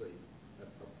 That's basically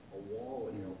a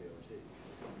wall in your LVOT.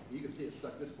 You can see it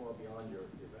stuck this far beyond your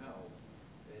valve,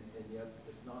 and yet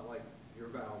it's not like your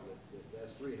valve that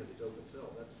S3 has its open cell.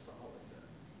 That's solid there.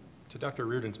 To Dr.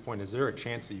 Reardon's point, is there a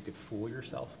chance that you could fool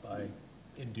yourself by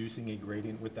inducing a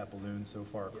gradient with that balloon so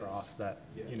far across that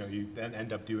you then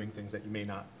end up doing things that you may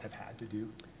not have had to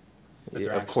do?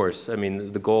 Yeah, of course. I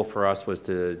mean, the goal for us was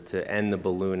to end the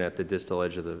balloon at the distal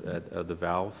edge of the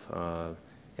valve.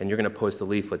 And you're going to post a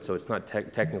leaflet, so it's not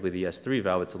technically the S3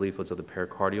 valve, it's the leaflets of the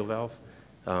pericardial valve.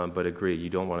 But agree, you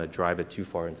don't want to drive it too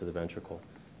far into the ventricle.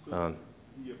 So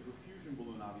the perfusion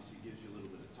balloon obviously gives you a little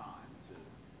bit of time to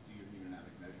do your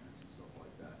hemodynamic measurements and stuff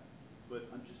like that. But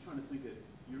I'm just trying to think that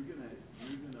you're gonna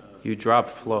you drop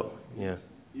flow, yeah.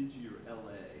 Into your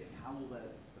LA, and how will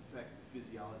that affect the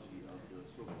physiology of the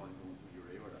stroke line going through your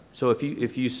aorta? So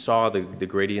if you saw the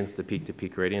gradients, the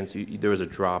peak-to-peak gradients, there was a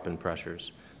drop in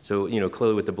pressures. So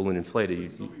clearly with the balloon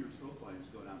inflated, some of your stroke lines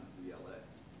go down into the LA.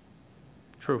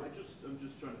 True. I'm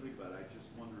just trying to think about it. I just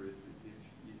wonder if it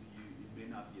may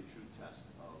not be a true test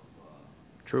of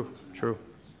True. or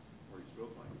your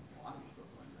stroke line. A lot of your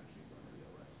stroke lines are actually going to the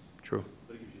LA. True.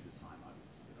 But it gives you the time,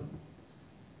 obviously.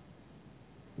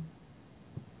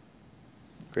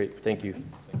 Great, thank you.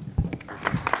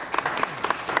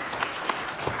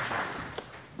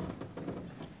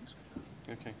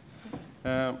 Okay.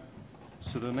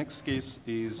 So the next case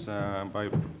is by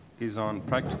is on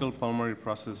practical pulmonary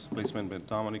prosthesis placement by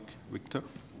Dominik Wiktor.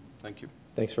 Thank you.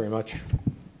 Thanks very much.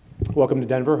 Welcome to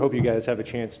Denver. Hope you guys have a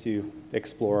chance to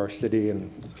explore our city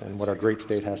and what our great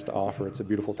state has to offer. It's a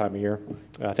beautiful time of year.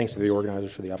 Thanks to the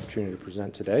organizers for the opportunity to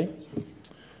present today.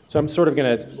 So I'm sort of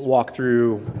going to walk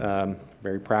through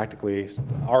very practically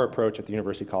our approach at the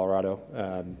University of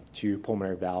Colorado to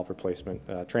pulmonary valve replacement,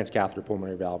 transcatheter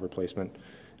pulmonary valve replacement.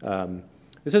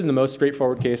 This isn't the most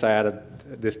straightforward case. I added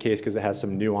this case because it has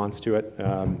some nuance to it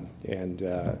and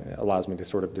allows me to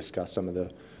sort of discuss some of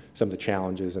the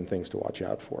challenges and things to watch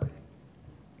out for.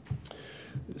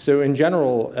 So in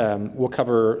general, we'll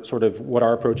cover sort of what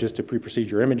our approach is to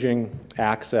pre-procedure imaging,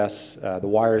 access, the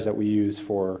wires that we use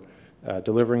for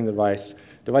delivering the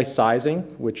device sizing,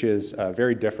 which is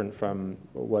very different from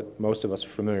what most of us are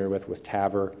familiar with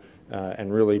TAVR,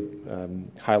 and really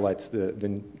highlights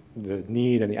the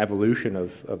need and the evolution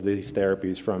of these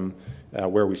therapies from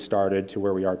where we started to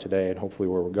where we are today and hopefully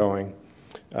where we're going.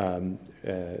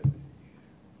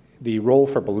 The role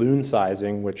for balloon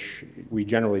sizing, which we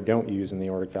generally don't use in the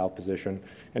aortic valve position,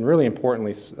 and really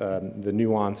importantly, the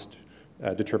nuanced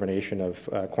determination of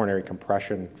coronary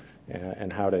compression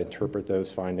and how to interpret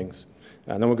those findings.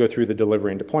 And then we'll go through the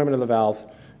delivery and deployment of the valve,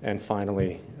 and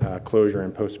finally, closure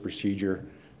and post-procedure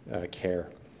care.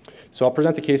 So I'll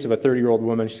present the case of a 30-year-old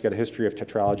woman. She's got a history of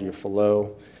tetralogy of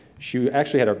Fallot. She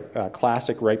actually had a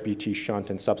classic right BT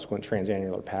shunt and subsequent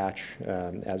transannular patch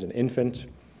as an infant.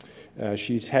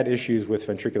 She's had issues with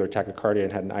ventricular tachycardia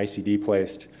and had an ICD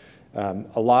placed.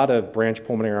 A lot of branch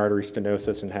pulmonary artery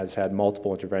stenosis and has had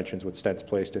multiple interventions with stents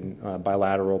placed in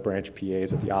bilateral branch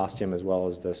PAs at the ostium as well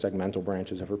as the segmental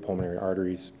branches of her pulmonary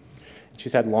arteries.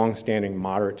 She's had long-standing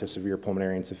moderate to severe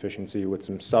pulmonary insufficiency with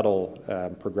some subtle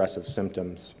progressive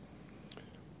symptoms.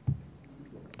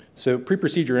 So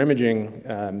pre-procedure imaging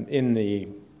in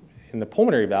the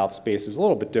pulmonary valve space is a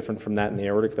little bit different from that in the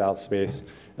aortic valve space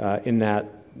in that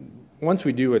once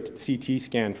we do a CT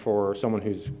scan for someone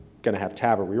who's going to have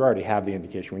TAVR, we already have the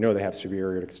indication. We know they have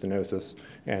severe aortic stenosis,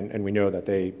 and we know that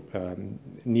they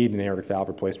need an aortic valve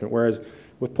replacement. Whereas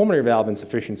with pulmonary valve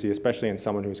insufficiency, especially in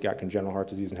someone who's got congenital heart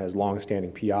disease and has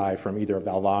long-standing PI from either a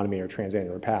valvotomy or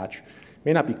transannular patch, it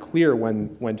may not be clear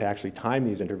when to actually time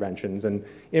these interventions. And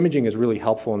imaging is really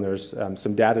helpful, and there's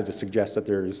some data to suggest that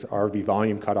there's RV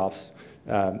volume cutoffs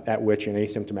at which in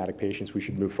asymptomatic patients we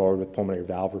should move forward with pulmonary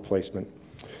valve replacement.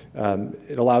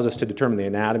 It allows us to determine the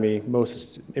anatomy,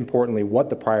 most importantly, what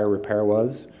the prior repair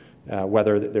was,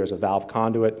 whether there's a valve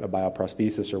conduit, a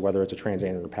bioprosthesis, or whether it's a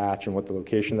transannular patch, and what the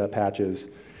location of that patch is,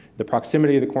 the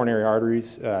proximity of the coronary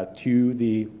arteries to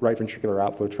the right ventricular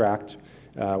outflow tract,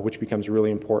 which becomes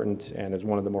really important and is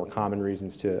one of the more common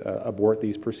reasons to abort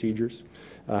these procedures.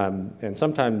 And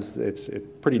sometimes it's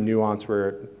pretty nuanced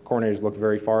where coronaries look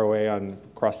very far away on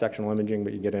cross-sectional imaging,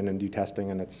 but you get in and do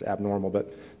testing and it's abnormal.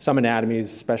 But some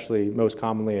anatomies, especially most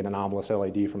commonly an anomalous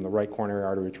LAD from the right coronary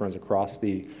artery which runs across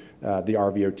the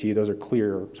RVOT, those are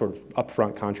clear sort of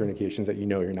upfront contraindications that you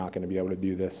know you're not going to be able to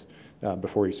do this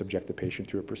before you subject the patient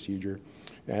to a procedure.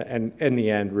 And in the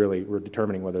end, really, we're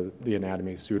determining whether the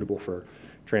anatomy is suitable for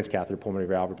transcatheter pulmonary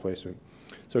valve replacement.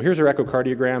 So here's our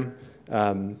echocardiogram.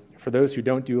 For those who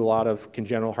don't do a lot of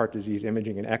congenital heart disease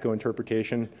imaging and echo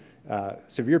interpretation,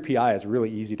 severe PI is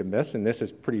really easy to miss, and this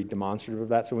is pretty demonstrative of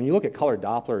that. So when you look at color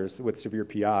Dopplers with severe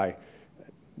PI,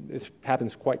 this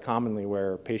happens quite commonly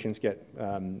where patients get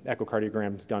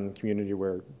echocardiograms done in community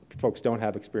where folks don't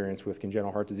have experience with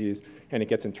congenital heart disease, and it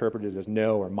gets interpreted as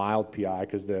no or mild PI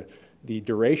because the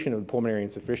duration of the pulmonary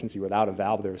insufficiency without a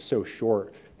valve there is so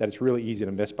short that it's really easy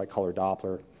to miss by color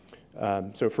Doppler.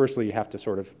 So firstly, you have to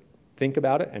sort of think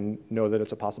about it and know that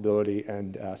it's a possibility.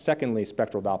 And secondly,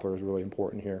 spectral Doppler is really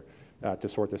important here to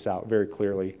sort this out very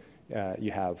clearly.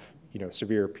 You have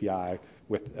severe PI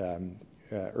with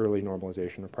early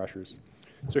normalization of pressures.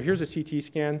 So here's a CT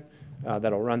scan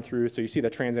that'll run through. So you see the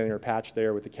transannular patch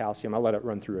there with the calcium. I'll let it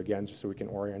run through again just so we can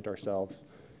orient ourselves.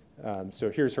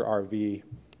 So here's her RV.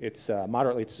 It's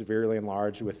moderately to severely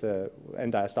enlarged with the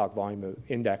end diastolic volume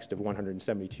indexed of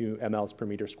 172 mLs per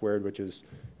meter squared, which is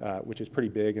pretty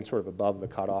big and sort of above the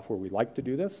cutoff where we like to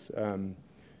do this.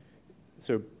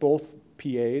 So both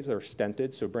PAs are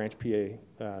stented, so branch PA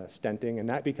stenting, and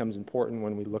that becomes important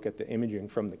when we look at the imaging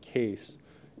from the case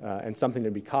and something to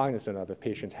be cognizant of if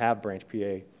patients have branch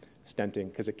PA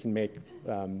stenting, because it can make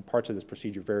parts of this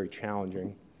procedure very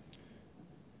challenging.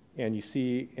 And you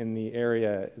see in the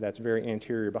area that's very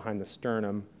anterior behind the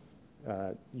sternum,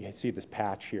 you see this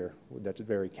patch here that's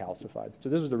very calcified. So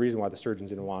this is the reason why the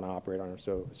surgeons didn't want to operate on her.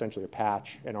 So essentially a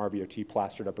patch and RVOT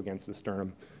plastered up against the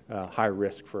sternum, high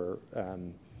risk for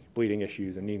bleeding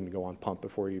issues and needing to go on pump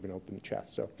before you even open the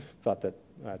chest. So thought that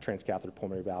transcatheter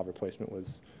pulmonary valve replacement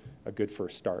was a good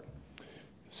first start.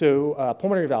 So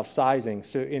pulmonary valve sizing.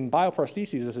 So in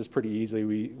bioprostheses, this is pretty easy.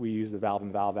 We use the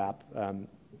valve-in-valve app.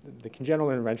 The congenital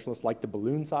interventionalists like to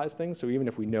balloon size things, so even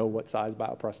if we know what size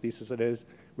bioprosthesis it is,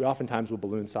 we oftentimes will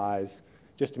balloon size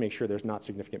just to make sure there's not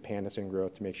significant pannus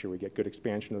ingrowth, to make sure we get good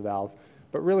expansion of the valve.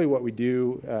 But really what we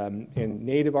do in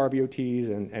native RVOTs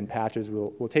and patches,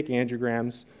 we'll take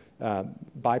angiograms.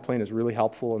 Biplane is really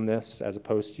helpful in this as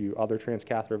opposed to other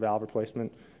transcatheter valve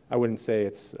replacement. I wouldn't say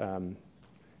it's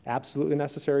absolutely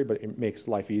necessary, but it makes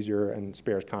life easier and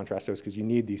spares contrast dose because you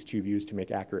need these two views to make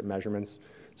accurate measurements.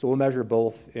 So we'll measure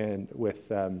both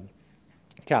with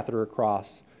catheter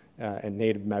across and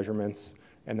native measurements,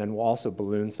 and then we'll also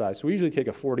balloon size. So we usually take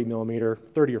a 40 millimeter,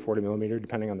 30 or 40 millimeter,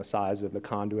 depending on the size of the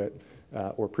conduit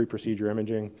or pre-procedure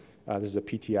imaging. This is a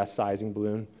PTS sizing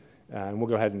balloon. And we'll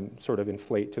go ahead and sort of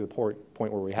inflate to the point where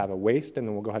we have a waist, and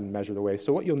then we'll go ahead and measure the waist.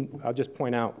 So I'll just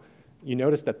point out, you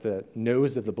notice that the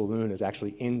nose of the balloon is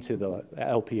actually into the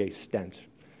LPA stent,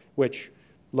 which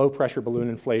low pressure balloon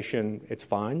inflation, it's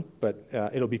fine, but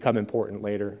it'll become important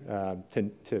later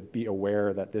to be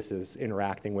aware that this is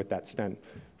interacting with that stent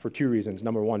for two reasons.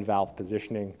 Number one, valve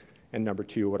positioning, and number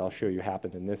two, what I'll show you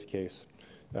happened in this case,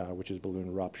 which is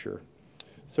balloon rupture.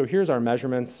 So here's our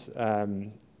measurements.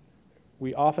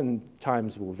 We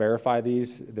oftentimes will verify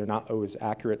these. They're not always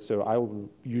accurate, so I will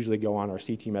usually go on our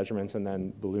CT measurements and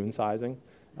then balloon sizing,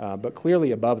 but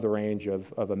clearly above the range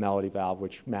of a Melody valve,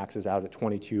 which maxes out at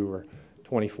 22 or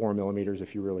 24 millimeters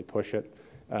if you really push it.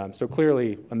 So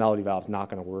clearly a Melody valve is not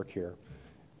going to work here.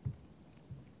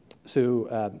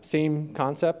 So same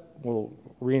concept, we'll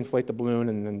reinflate the balloon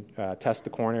and then test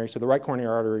the coronary. So the right coronary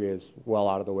artery is well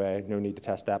out of the way, no need to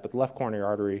test that, but the left coronary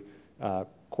artery, of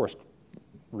course,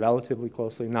 relatively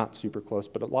closely, not super close,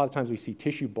 but a lot of times we see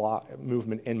tissue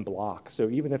movement in block. So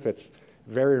even if it's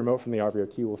very remote from the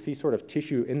RVOT, we'll see sort of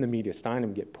tissue in the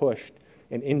mediastinum get pushed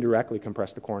and indirectly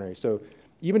compress the coronary. So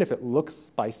even if it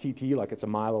looks by CT like it's a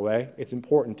mile away, it's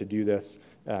important to do this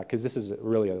because this is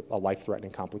really a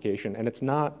life-threatening complication. And it's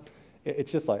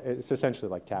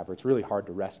essentially like TAVR. It's really hard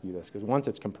to rescue this because once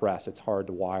it's compressed, it's hard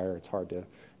to wire, it's hard to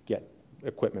get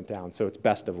equipment down, so it's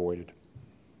best avoided.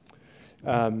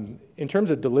 In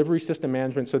terms of delivery system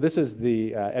management, so this is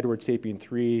the Edward Sapien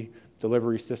 3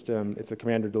 delivery system. It's a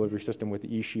commander delivery system with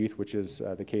the E-sheath, which is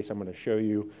the case I'm going to show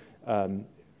you.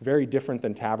 Very different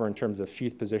than TAVR in terms of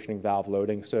sheath positioning, valve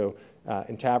loading. So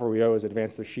in TAVR, we always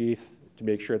advance the sheath to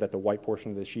make sure that the white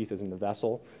portion of the sheath is in the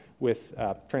vessel. With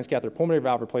transcatheter pulmonary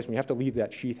valve replacement, you have to leave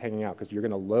that sheath hanging out because you're going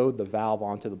to load the valve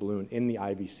onto the balloon in the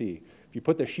IVC. If you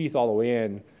put the sheath all the way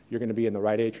in, you're going to be in the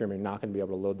right atrium and you're not going to be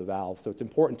able to load the valve. So it's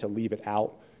important to leave it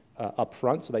out up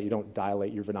front so that you don't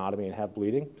dilate your venotomy and have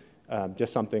bleeding.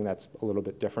 Just something that's a little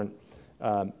bit different.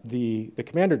 The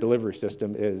commander delivery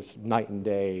system is night and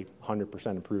day, 100%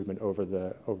 improvement over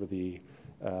the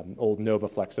old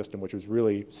NovaFlex system, which was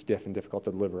really stiff and difficult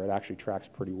to deliver. It actually tracks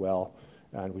pretty well,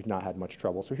 and we've not had much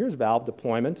trouble. So here's valve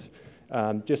deployment.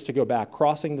 Just to go back,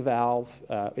 crossing the valve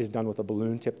is done with a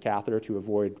balloon-tipped catheter to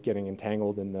avoid getting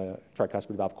entangled in the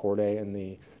tricuspid valve chordae and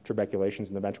the trabeculations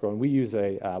in the ventricle. And we use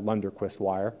a Lunderquist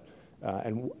wire.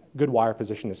 And good wire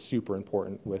position is super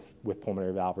important with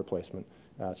pulmonary valve replacement.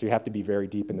 So you have to be very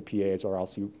deep in the PAs or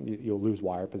else you'll lose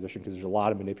wire position because there's a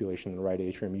lot of manipulation in the right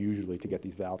atrium usually to get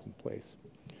these valves in place.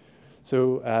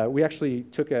 So we actually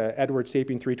took a Edward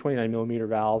Sapien 329 millimeter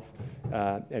valve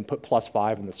and put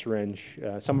 +5 in the syringe.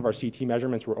 Some of our CT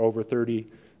measurements were over 30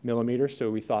 millimeters, so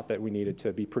we thought that we needed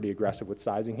to be pretty aggressive with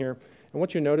sizing here. And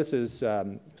what you notice is,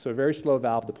 so very slow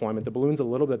valve deployment. The balloon's a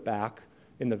little bit back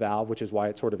in the valve, which is why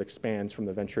it sort of expands from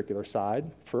the ventricular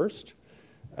side first.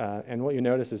 And what you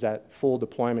notice is that full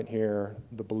deployment here,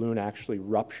 the balloon actually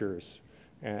ruptures.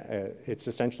 It's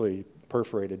essentially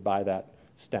perforated by that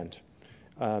stent.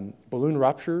 Balloon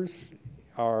ruptures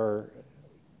are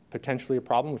potentially a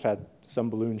problem. We've had some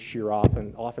balloons shear off,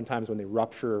 and oftentimes when they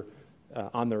rupture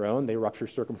on their own, they rupture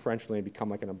circumferentially and become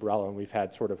like an umbrella, and we've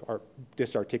had sort of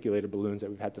disarticulated balloons that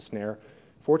we've had to snare.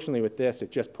 Fortunately with this,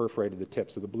 it just perforated the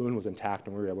tip, so the balloon was intact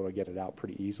and we were able to get it out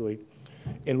pretty easily.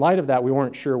 In light of that, we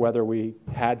weren't sure whether we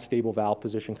had stable valve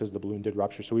position because the balloon did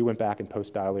rupture, so we went back and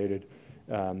post-dilated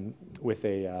with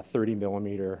a 30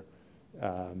 millimeter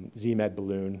Z-Med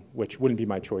balloon, which wouldn't be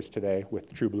my choice today.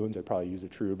 With true balloons, I'd probably use a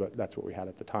true, but that's what we had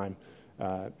at the time.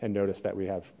 And notice that we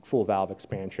have full valve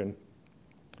expansion.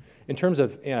 In terms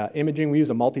of imaging, we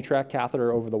use a multi-track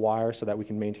catheter over the wire so that we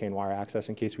can maintain wire access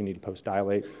in case we need to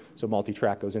post-dilate. So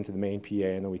multi-track goes into the main PA,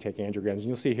 and then we take angiograms. And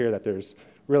you'll see here that there's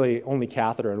really only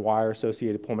catheter and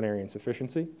wire-associated pulmonary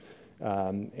insufficiency,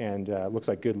 and looks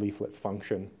like good leaflet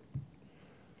function.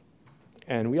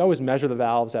 And we always measure the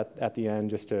valves at the end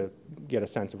just to get a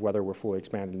sense of whether we're fully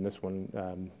expanded. In this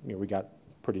one, we got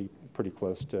pretty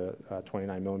close to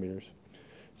 29 millimeters.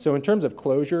 So in terms of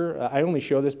closure, I only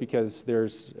show this because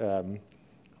there's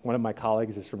one of my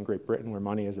colleagues is from Great Britain, where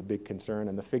money is a big concern,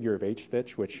 and the figure of H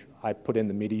stitch, which I put in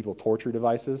the medieval torture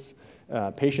devices,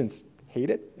 patients hate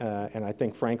it, and I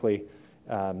think, frankly,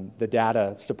 the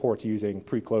data supports using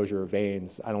pre-closure of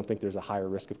veins. I don't think there's a higher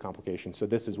risk of complications. So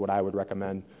this is what I would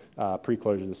recommend,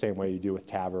 pre-closure the same way you do with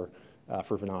TAVR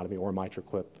for venotomy or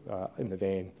MitraClip in the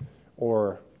vein.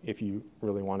 Or if you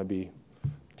really want to be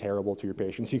terrible to your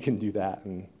patients, you can do that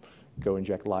and go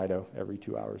inject Lido every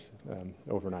 2 hours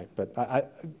overnight. But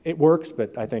it works,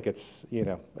 but I think it's,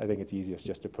 I think it's easiest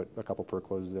just to put a couple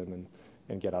per-closes in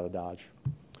and get out of Dodge.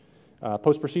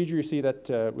 Post-procedure, you see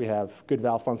that we have good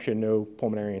valve function, no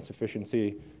pulmonary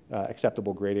insufficiency,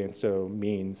 acceptable gradient, so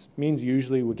means. Means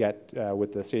usually we get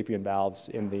with the Sapien valves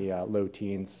in the low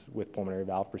teens with pulmonary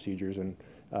valve procedures, and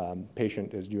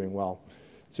patient is doing well.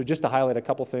 So just to highlight a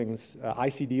couple things,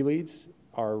 ICD leads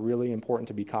are really important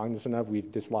to be cognizant of.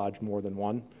 We've dislodged more than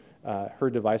one. Her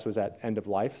device was at end of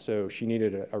life, so she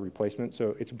needed a replacement.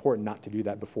 So it's important not to do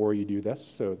that before you do this.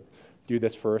 So do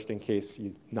this first in case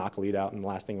you knock a lead out, and the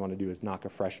last thing you want to do is knock a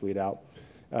fresh lead out.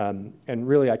 And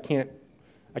really, I can't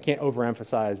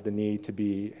overemphasize the need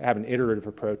to have an iterative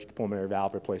approach to pulmonary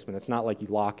valve replacement. It's not like you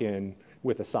lock in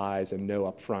with a size and know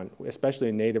up front, especially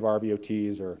in native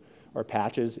RVOTs or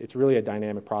patches. It's really a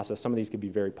dynamic process. Some of these could be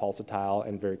very pulsatile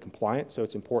and very compliant, so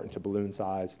it's important to balloon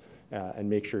size and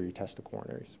make sure you test the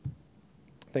coronaries.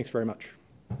 Thanks very much.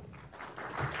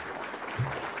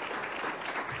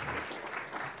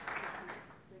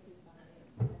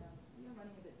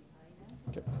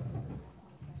 Okay.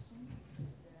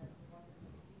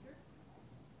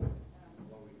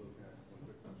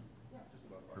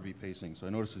 RV pacing. So I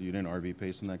noticed that you didn't RV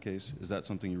pace in that case. Is that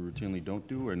something you routinely don't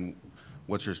do, and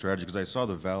what's your strategy? Because I saw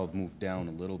the valve move down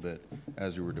a little bit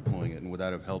as you were deploying it, and would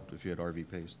that have helped if you had RV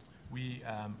paced? We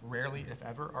rarely, if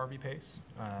ever, RV pace,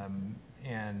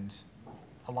 and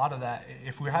a lot of that,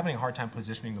 if we're having a hard time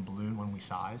positioning the balloon when we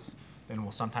size, then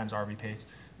we'll sometimes RV pace.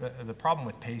 The problem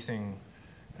with pacing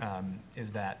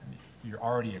is that you're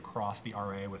already across the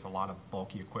RA with a lot of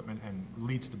bulky equipment, and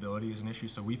lead stability is an issue.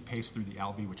 So we've paced through the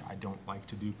LV, which I don't like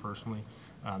to do personally.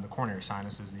 The coronary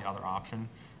sinus is the other option.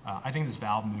 I think this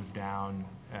valve moved down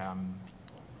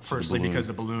firstly because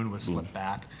the balloon was slipped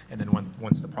back, and then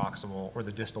once the proximal or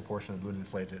the distal portion of the balloon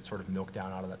inflated, it sort of milked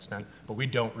down out of that stent. But we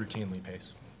don't routinely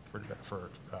pace for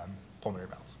pulmonary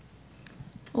valves.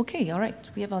 Okay, all right.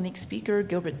 We have our next speaker,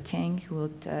 Gilbert Tang, who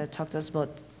will talk to us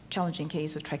about challenging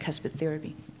case of tricuspid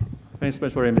therapy. Thanks so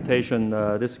much for the invitation.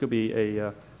 This could be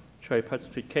a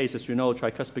tricuspid case. As you know,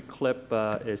 tricuspid clip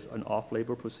is an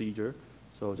off-label procedure.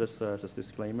 So just as a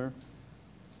disclaimer.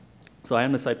 So I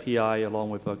am the site PI along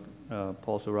with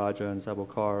Paul Sorajja and Zabel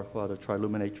Carr for the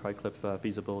Triluminate TriClip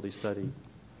feasibility study.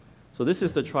 So this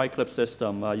is the TriClip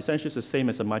system. Essentially, it's the same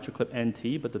as a MitraClip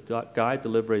NT, but the guide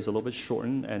delivery is a little bit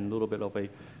shortened and a little bit of a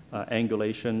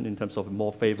angulation in terms of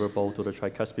more favorable to the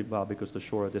tricuspid valve because the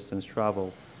shorter distance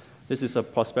travel. This is a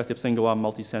prospective single-arm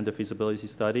multi-center feasibility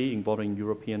study involving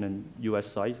European and US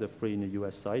sites. There are 3 in the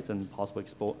US sites and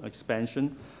possible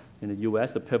expansion in the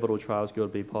US. The pivotal trial is going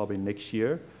to be probably next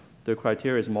year. The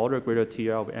criteria is moderate greater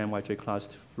TR of NYHA class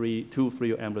 2,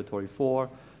 3, or ambulatory 4.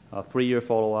 3-year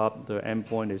follow-up. The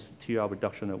endpoint is TR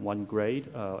reduction at 1 grade,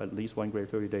 at least 1 grade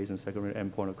 30 days, and secondary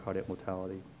endpoint of cardiac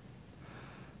mortality.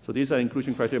 So these are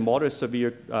inclusion criteria. Moderate,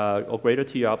 severe, or greater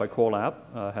TR by core lab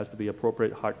has to be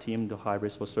appropriate heart team to high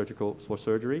risk for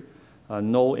surgery.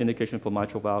 No indication for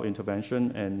mitral valve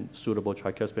intervention, and suitable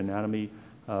tricuspid anatomy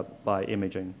by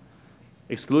imaging.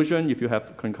 Exclusion, if you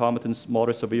have concomitant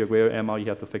moderate, severe, greater MR, you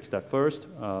have to fix that first.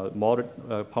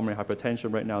 Moderate pulmonary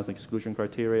hypertension right now is an exclusion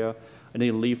criteria. Any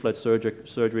leaflet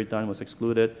surgery done was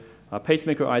excluded.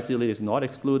 Pacemaker IC lead is not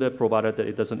excluded, provided that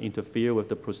it doesn't interfere with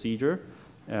the procedure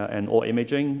or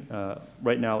imaging.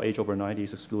 Right now, age over 90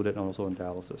 is excluded, and also in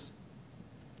dialysis.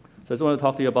 So I just want to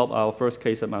talk to you about our first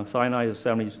case at Mount Sinai. It's a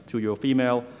 72-year-old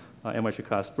female, NYHA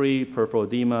class 3, peripheral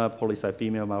edema,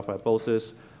 polycythemia,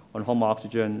 myelofibrosis, on home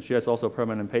oxygen. She has also a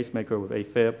permanent pacemaker with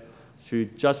AFib. She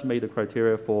just made the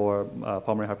criteria for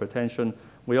pulmonary hypertension.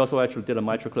 We also actually did a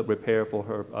MitraClip repair for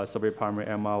her severe primary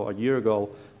MR a year ago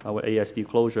with ASD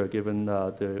closure, given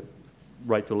the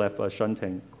right to left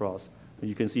shunting cross. And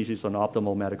you can see she's on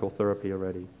optimal medical therapy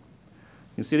already. You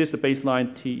can see this is the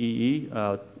baseline TEE.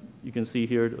 You can see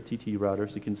here, TTE rather.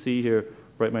 So you can see here,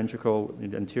 right ventricle,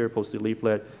 in the anterior posterior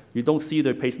leaflet. You don't see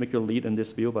the pacemaker lead in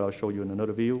this view, but I'll show you in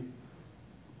another view.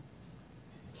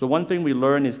 So one thing we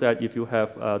learned is that if you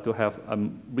have to have a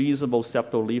reasonable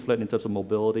septal leaflet in terms of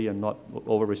mobility and not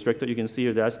over-restricted, you can see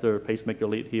here that's the pacemaker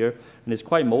lead here, and it's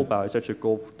quite mobile. It's actually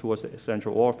go towards the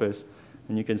central orifice,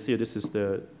 and you can see this is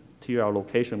the TR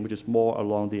location, which is more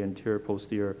along the anterior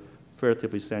posterior,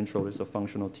 relatively central. It's a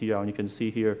functional TR, and you can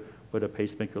see here where the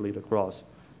pacemaker lead across.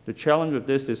 The challenge with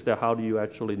this is that how do you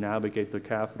actually navigate the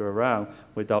catheter around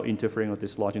without interfering or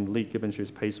dislodging the lead, given she's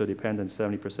pacer dependent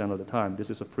 70% of the time. This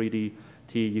is a 3D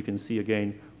T. You can see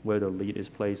again where the lead is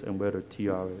placed and where the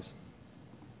TR is.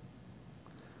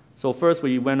 So first,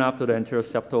 we went after the anterior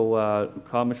septal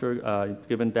commissure,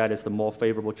 given that it's the more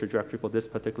favorable trajectory for this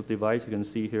particular device. You can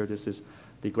see here this is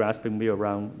the grasping wheel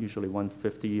around usually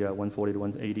 140 to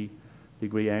 180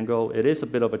 degree angle. It is a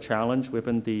bit of a challenge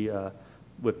within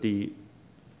with the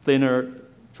thinner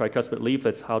tricuspid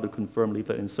leaflets, how to confirm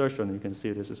leaflet insertion. You can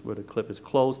see this is where the clip is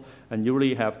closed, and you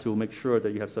really have to make sure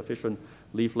that you have sufficient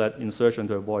leaflet insertion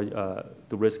to avoid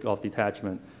the risk of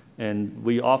detachment. And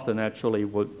we often actually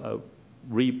would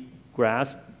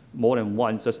re-grasp more than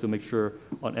once just to make sure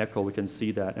on echo we can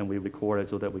see that, and we record it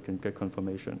so that we can get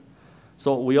confirmation.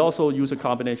 So we also use a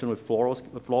combination with fluoro.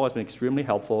 Fluoro has been extremely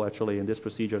helpful, actually, in this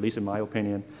procedure, at least in my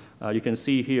opinion. You can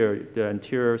see here the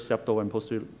anterior septal and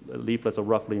posterior leaflets are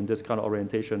roughly in this kind of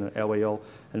orientation, LAO.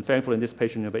 And thankfully, in this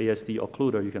patient of ASD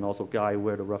occluder, you can also guide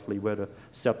roughly where the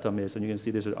septum is. And you can see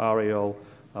this is RAO,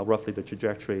 roughly the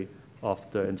trajectory of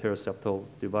the anterior septal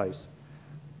device.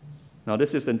 Now,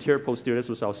 this is the anterior posterior. This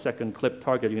was our second clip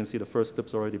target. You can see the first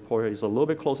clip's already poured here. It's a little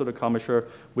bit closer to commissure.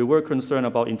 We were concerned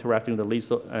about interacting with the lead,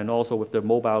 and also with the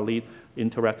mobile lead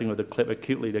interacting with the clip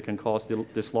acutely that can cause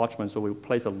dislodgement, so we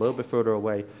placed a little bit further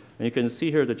away. And you can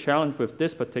see here the challenge with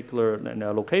this particular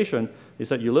location is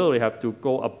that you literally have to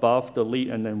go above the lead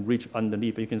and then reach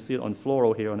underneath. You can see it on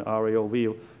fluoro here on the RAO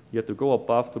view. You have to go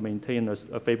above to maintain a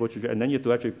favorable trajectory, and then you have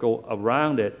to actually go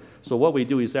around it. So what we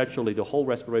do is actually the whole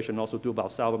respiration, also do a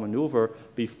Valsalva maneuver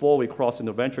before we cross in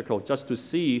the ventricle, just to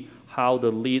see how the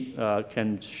lead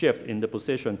can shift in the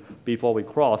position before we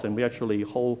cross. And we actually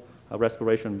hold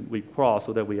respiration, we cross,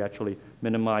 so that we actually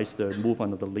minimize the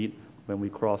movement of the lead when we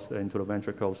cross into the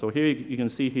ventricle. So here you can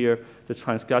see here the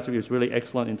transcatheter is really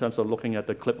excellent in terms of looking at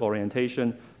the clip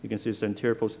orientation. You can see it's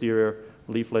anterior posterior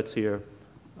leaflets here.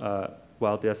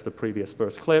 Well, that's the previous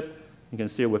first clip. You can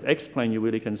see with X-plane, you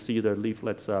really can see the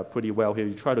leaflets pretty well here.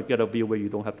 You try to get a view where you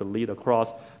don't have to lead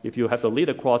across. If you have to lead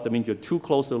across, that means you're too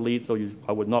close to the lead, so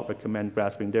I would not recommend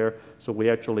grasping there. So we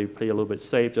actually play a little bit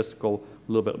safe, just go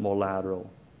a little bit more lateral.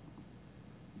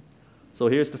 So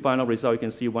here's the final result. You can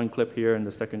see one clip here and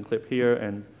the second clip here.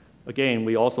 And again,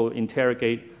 we also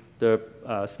interrogate the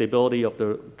stability of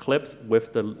the clips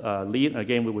with the lead.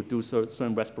 Again, we would do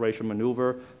certain respiration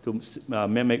maneuver to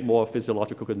mimic more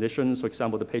physiological conditions. For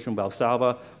example, the patient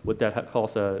Valsalva, would that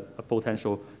cause a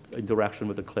potential interaction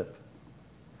with the clip?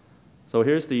 So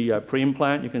here's the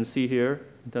pre-implant. You can see here,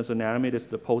 in terms of anatomy, this is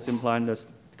the post-implant. That's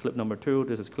clip number 2.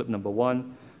 This is clip number 1.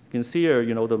 You can see here,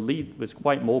 the lead was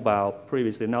quite mobile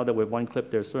previously. Now that with one clip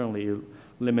there, certainly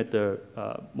limit the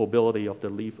mobility of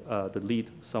the lead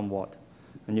somewhat.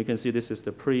 And you can see this is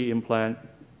the pre-implant,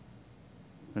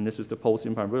 and this is the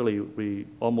post-implant. Really, we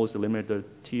almost eliminated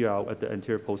the TR at the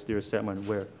anterior posterior segment,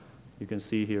 where you can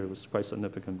see here it was quite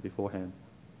significant beforehand.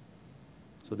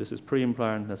 So this is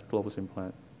pre-implant, that's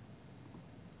post-implant.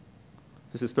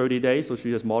 This is 30 days, so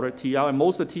she has moderate TR, and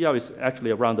most of the TR is actually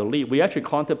around the lead. We actually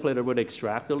contemplated whether to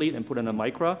extract the lead and put in a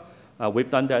micra. We've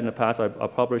done that in the past. I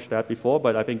published that before,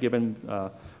 but I think given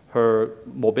her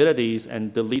morbidities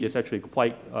and the lead is actually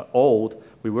quite old,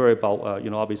 we worry about,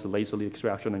 obviously laser lead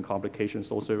extraction and complications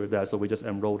associated with that, so we just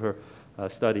enrolled her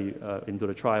study into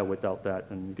the trial without that,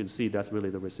 and you can see that's really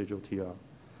the residual TR.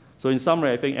 So in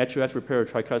summary, I think HUS repair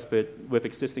of tricuspid with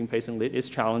existing pacing lead is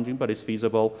challenging, but it's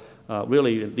feasible.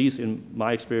 Really, at least in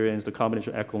my experience, the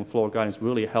combination of echo and fluoro guidance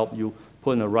really help you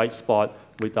put in the right spot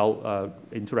without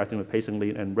interacting with pacing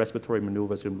lead, and respiratory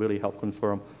maneuvers can really help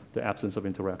confirm the absence of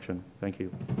interaction. Thank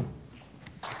you.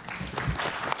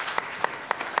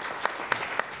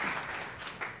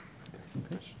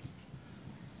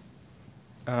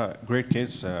 Great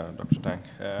case, Dr. Tang.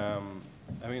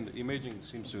 I mean, the imaging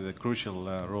seems to be the crucial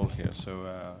role here. So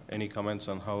any comments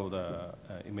on how the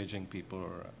imaging people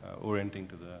are orienting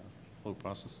to the whole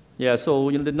process? Yeah, so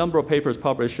the number of papers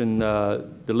published in the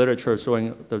literature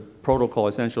showing the protocol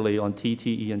essentially on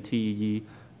TTE and TEE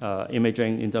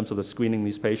imaging in terms of the screening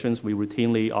these patients. We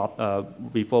routinely,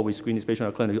 before we screen these patients in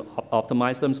our clinic,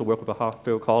 optimize them. So work with our heart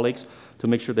failure colleagues to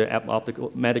make sure they're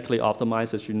medically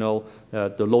optimized. As you know,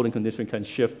 the loading condition can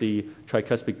shift the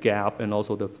tricuspid gap and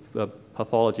also the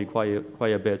pathology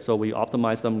quite a bit. So we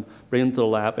optimize them, bring them to the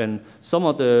lab, and some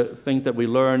of the things that we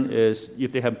learn is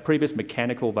if they have previous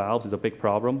mechanical valves is a big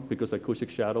problem because acoustic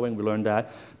shadowing, we learned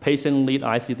that. Pacing lead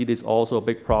ICD is also a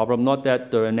big problem. Not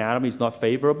that the anatomy is not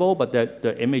favorable, but that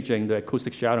the imaging, the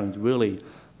acoustic shadowing really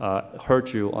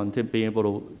hurt you on being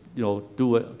able to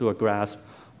do a grasp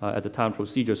at the time of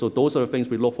procedure. So those are the things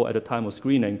we look for at the time of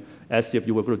screening as if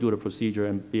you were going to do the procedure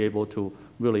and be able to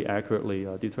really accurately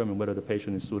determine whether the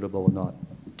patient is suitable or not.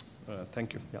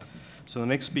 Thank you. Yeah. So the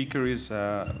next speaker is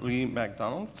Lee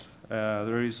MacDonald.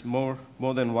 There is more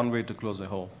than one way to close a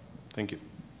hole. Thank you.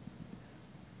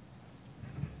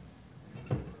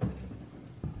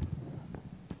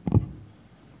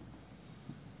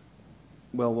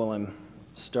 Well, while I'm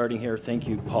starting here, thank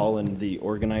you, Paul, and the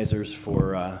organizers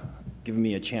for giving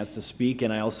me a chance to speak,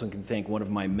 and I also can thank one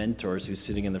of my mentors who's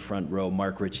sitting in the front row,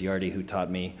 Mark Ricciardi, who taught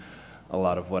me a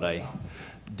lot of what I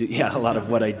do, a lot of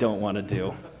what I don't want to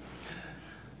do.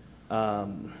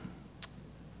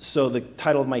 So the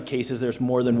title of my case is There's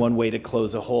More Than One Way to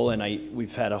Close a Hole, and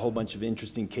we've had a whole bunch of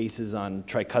interesting cases on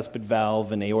tricuspid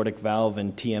valve and aortic valve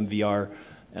and TMVR,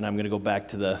 and I'm going to go back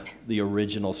to the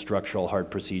original structural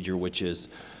heart procedure, which is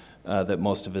that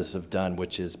most of us have done,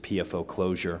 which is PFO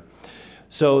closure.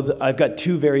 So I've got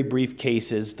two very brief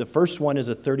cases. The first one is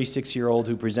a 36-year-old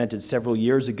who presented several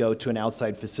years ago to an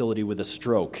outside facility with a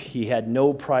stroke. He had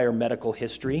no prior medical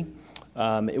history.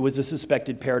 It was a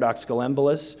suspected paradoxical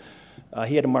embolus.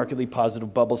 He had a markedly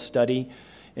positive bubble study.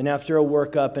 And after a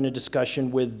workup and a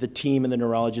discussion with the team and the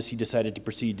neurologist, he decided to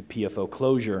proceed to PFO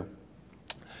closure.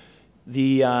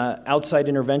 The outside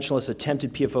interventionalists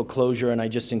attempted PFO closure, and I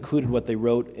just included what they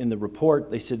wrote in the report.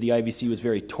 They said the IVC was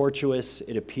very tortuous.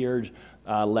 It appeared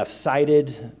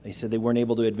left-sided. They said they weren't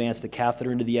able to advance the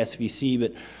catheter into the SVC,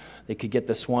 but they could get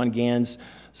the Swan-Ganz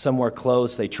somewhere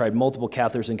close. They tried multiple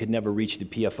catheters and could never reach the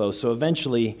PFO. So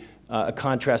eventually, a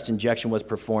contrast injection was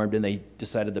performed, and they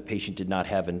decided the patient did not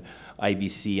have an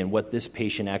IVC. And what this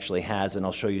patient actually has, and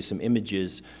I'll show you some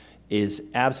images, is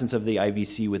absence of the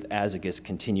IVC with azygous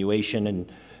continuation.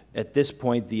 And at this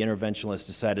point, the interventionalists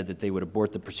decided that they would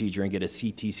abort the procedure and get a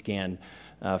CT scan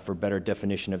for better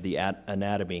definition of the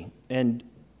anatomy. And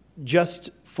just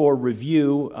for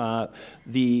review,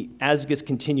 the azygous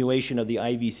continuation of the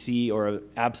IVC or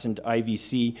absent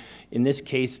IVC, in this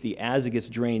case, the azygous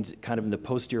drains kind of in the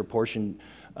posterior portion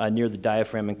near the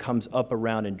diaphragm and comes up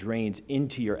around and drains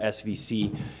into your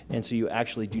SVC. And so you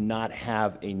actually do not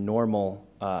have a normal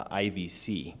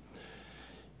IVC.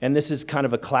 And this is kind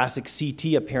of a classic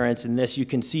CT appearance. In this, you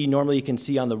can see, normally you can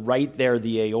see on the right there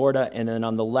the aorta, and then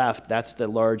on the left, that's the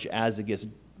large azygous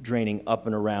draining up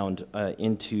and around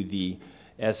into the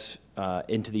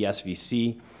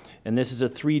SVC. And this is a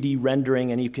 3D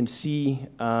rendering, and you can see,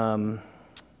 so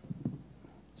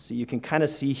you can kind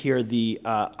of see here the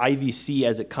IVC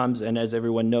as it comes, and as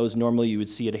everyone knows, normally you would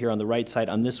see it here on the right side.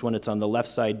 On this one, it's on the left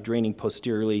side, draining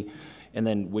posteriorly, and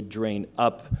then would drain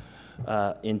up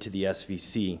into the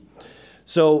SVC.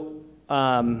 So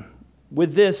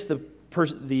with this, the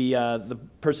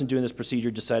person doing this procedure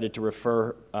decided to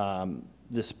refer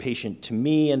this patient to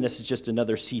me, and this is just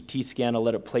another CT scan. I'll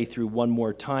let it play through one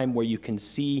more time where you can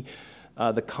see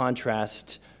the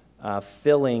contrast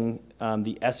filling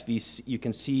the SVC. You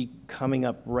can see coming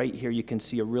up right here, you can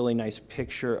see a really nice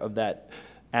picture of that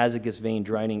azygous vein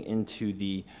draining into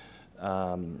the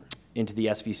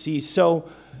SVC. So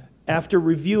after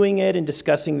reviewing it and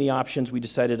discussing the options, we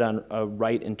decided on a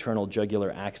right internal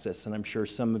jugular access, and I'm sure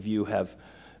some of you have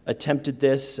attempted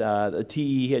this. The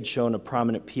TE had shown a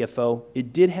prominent PFO.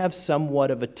 It did have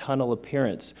somewhat of a tunnel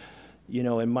appearance. You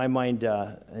know, in my mind,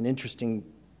 an interesting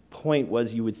point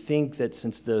was you would think that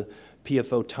since the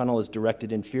PFO tunnel is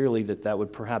directed inferiorly, that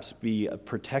would perhaps be a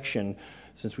protection,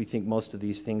 since we think most of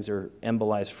these things are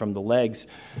embolized from the legs,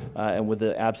 and with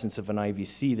the absence of an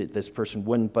IVC that this person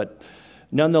wouldn't. But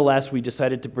nonetheless, we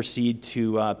decided to proceed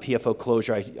to PFO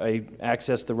closure. I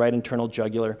accessed the right internal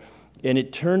jugular, and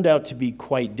it turned out to be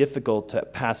quite difficult to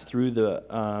pass through the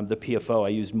PFO. I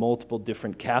used multiple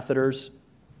different catheters,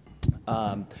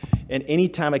 and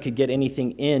anytime I could get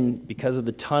anything in, because of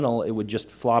the tunnel, it would just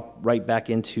flop right back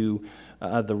into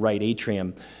the right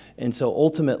atrium. And so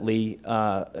ultimately,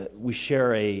 we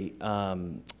share a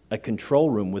control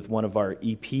room with one of our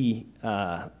EP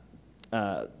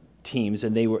teams,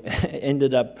 and they were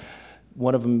ended up,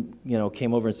 one of them, you know,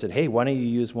 came over and said, "Hey, why don't you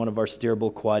use one of our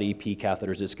steerable quad EP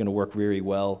catheters? It's going to work very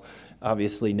well."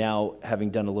 Obviously, now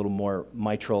having done a little more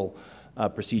mitral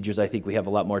procedures, I think we have a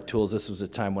lot more tools. This was a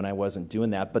time when I wasn't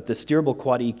doing that. But the steerable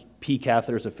quad EP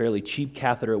catheter is a fairly cheap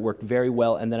catheter. It worked very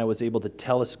well, and then I was able to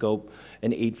telescope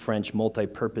an 8 French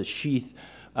multi-purpose sheath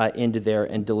into there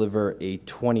and deliver a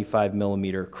 25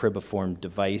 millimeter cribiform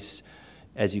device.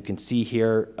 As you can see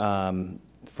here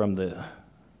from the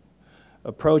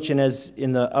approach, and as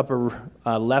in the upper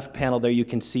left panel there, you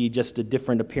can see just a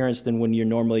different appearance than when you're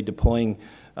normally deploying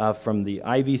from the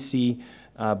IVC,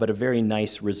 but a very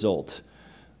nice result.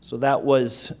 So that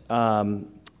was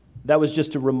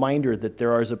just a reminder that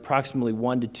there is approximately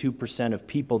 1% to 2% of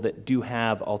people that do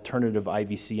have alternative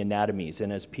IVC anatomies,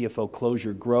 and as PFO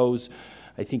closure grows,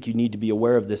 I think you need to be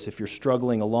aware of this. If you're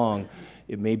struggling along,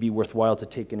 it may be worthwhile to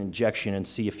take an injection and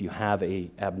see if you have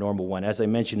an abnormal one. As I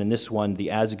mentioned in this one, the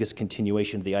azygous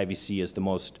continuation of the IVC is the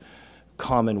most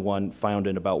common one, found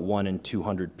in about 1 in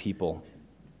 200 people.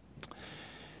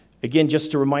 Again,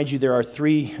 just to remind you, there are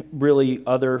 3 really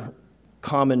other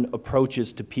common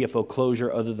approaches to PFO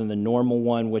closure other than the normal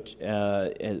one, which,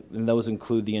 and those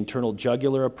include the internal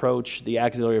jugular approach, the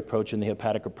axillary approach, and the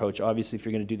hepatic approach. Obviously, if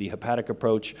you're going to do the hepatic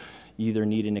approach, you either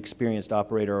need an experienced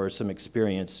operator or some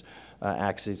experience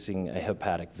accessing a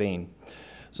hepatic vein.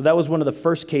 So that was one of the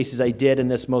first cases I did. In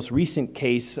this most recent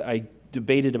case, I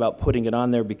debated about putting it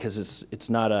on there because it's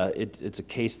a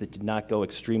case that did not go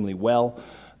extremely well,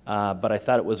 but I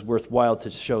thought it was worthwhile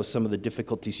to show some of the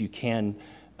difficulties you can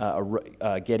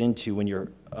get into when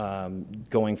you're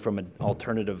going from an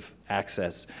alternative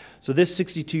access. So this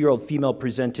 62-year-old female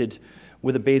presented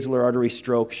with a basilar artery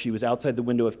stroke. She was outside the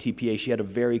window of TPA. She had a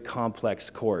very complex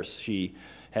course. She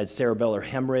had cerebellar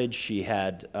hemorrhage. She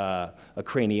had a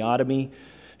craniotomy.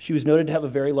 She was noted to have a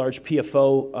very large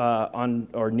PFO on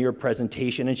or near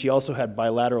presentation, and she also had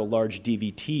bilateral large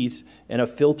DVTs, and a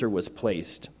filter was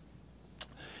placed.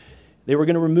 They were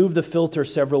going to remove the filter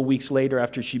several weeks later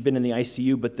after she'd been in the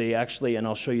ICU, but they actually, and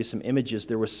I'll show you some images,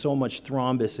 there was so much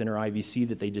thrombus in her IVC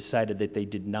that they decided that they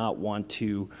did not want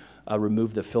to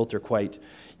remove the filter quite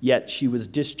yet. She was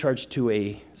discharged to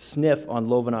a SNF on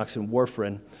Lovenox and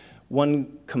warfarin.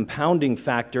 One compounding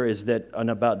factor is that on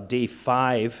about day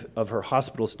 5 of her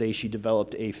hospital stay, she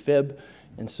developed AFib,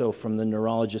 and so from the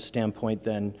neurologist standpoint,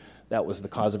 then that was the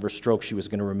cause of her stroke. She was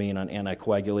going to remain on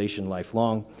anticoagulation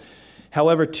lifelong.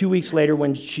 However, 2 weeks later,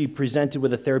 when she presented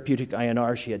with a therapeutic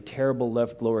INR, she had terrible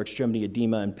left lower extremity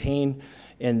edema and pain,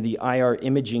 and the IR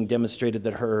imaging demonstrated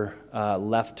that her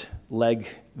left leg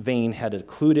vein had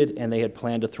occluded, and they had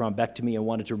planned a thrombectomy and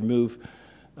wanted to remove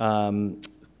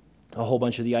a whole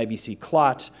bunch of the IVC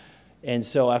clot. And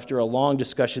so after a long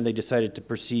discussion, they decided to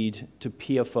proceed to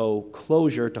PFO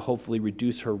closure to hopefully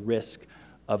reduce her risk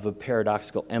of a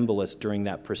paradoxical embolus during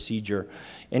that procedure.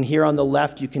 And here on the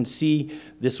left, you can see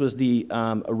this was the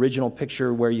original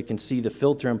picture where you can see the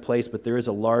filter in place, but there is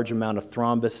a large amount of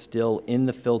thrombus still in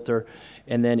the filter.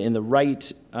 And then in the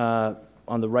right,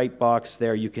 on the right box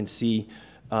there, you can see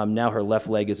now her left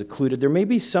leg is occluded. There may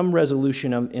be some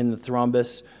resolution in the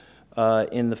thrombus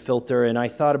in the filter, and I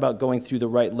thought about going through the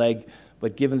right leg,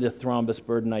 but given the thrombus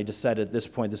burden, I decided at this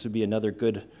point this would be another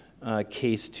good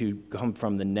case to come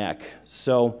from the neck.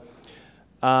 So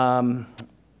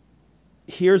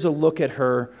here's a look at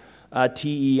her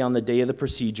TE on the day of the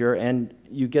procedure, and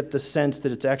you get the sense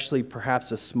that it's actually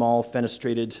perhaps a small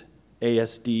fenestrated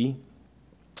ASD,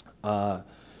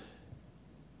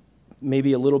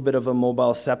 maybe a little bit of a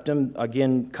mobile septum.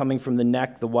 Again, coming from the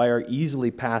neck, the wire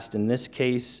easily passed in this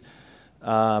case.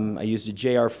 I used a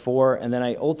JR4, and then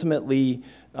I ultimately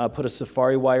put a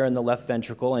safari wire in the left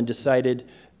ventricle and decided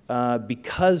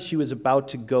because she was about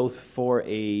to go for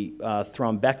a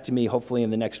thrombectomy, hopefully in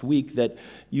the next week, that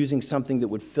using something that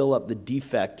would fill up the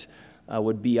defect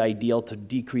would be ideal to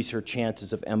decrease her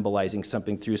chances of embolizing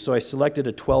something through. So I selected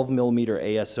a 12 millimeter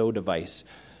ASO device,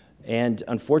 and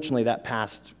unfortunately that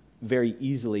passed very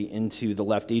easily into the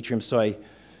left atrium. So I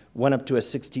went up to a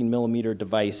 16 millimeter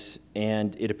device,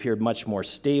 and it appeared much more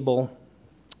stable.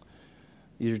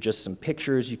 These are just some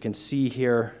pictures. You can see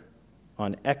here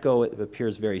on echo, it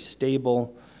appears very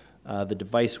stable. The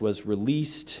device was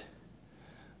released.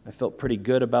 I felt pretty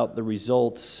good about the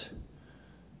results.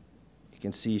 You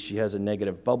can see she has a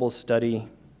negative bubble study.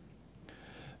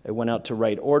 I went out to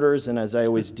write orders, and as I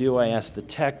always do, I asked the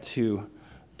tech to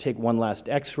take one last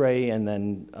x-ray, and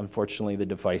then unfortunately the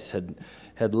device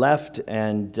had left,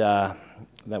 and that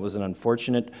was an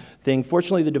unfortunate thing.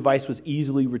 Fortunately, the device was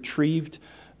easily retrieved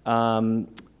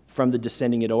from the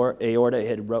descending aorta.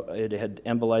 It had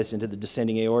embolized into the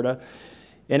descending aorta.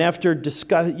 And after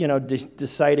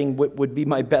deciding what would be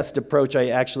my best approach, I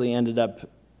actually ended up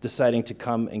deciding to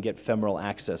come and get femoral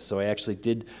access. So I actually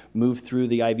did move through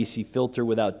the IVC filter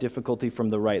without difficulty from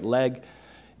the right leg.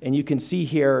 And you can see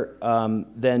here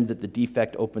then that the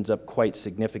defect opens up quite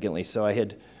significantly. So I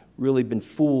had really been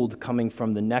fooled coming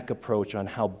from the neck approach on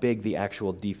how big the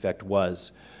actual defect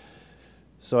was.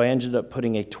 So I ended up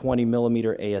putting a 20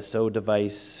 millimeter ASO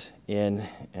device in,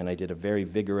 and I did a very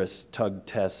vigorous tug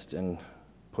test and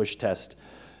push test,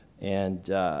 and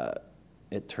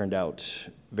it turned out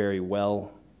very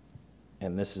well.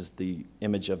 And this is the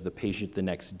image of the patient the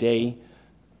next day.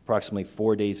 Approximately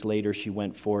 4 days later, she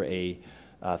went for a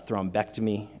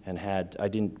thrombectomy and had, I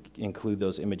didn't include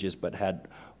those images, but had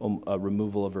a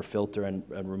removal of her filter and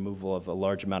a removal of a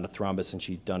large amount of thrombus, and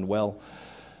she'd done well.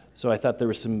 So I thought there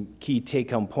were some key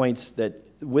take-home points that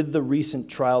with the recent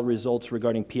trial results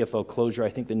regarding PFO closure, I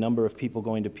think the number of people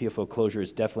going to PFO closure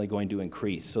is definitely going to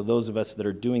increase. So those of us that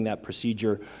are doing that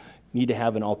procedure need to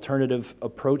have an alternative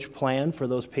approach plan for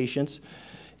those patients.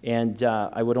 And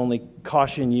I would only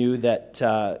caution you that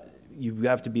you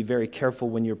have to be very careful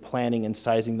when you're planning and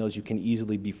sizing those. You can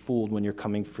easily be fooled when you're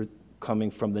coming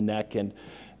from the neck. And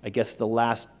I guess the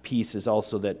last piece is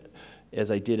also that, as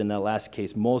I did in that last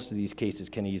case, most of these cases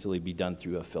can easily be done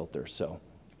through a filter. So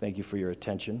thank you for your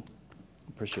attention.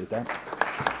 Appreciate that.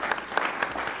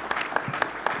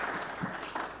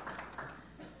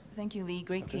 Thank you, Lee.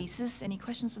 Great cases. Any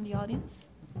questions from the audience?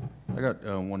 I got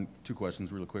two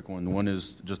questions, really quick one. One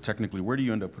is just technically, where do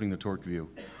you end up putting the torque view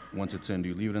once it's in? Do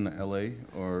you leave it in the LA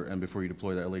and before you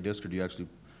deploy the LA disc, or do you actually,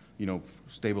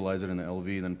 stabilize it in the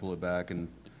LV, then pull it back? And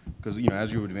because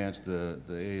as you advance the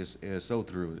ASO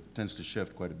through, it tends to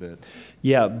shift quite a bit.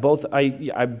 Yeah, both.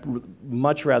 I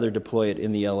much rather deploy it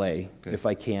in the LA if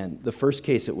I can. The first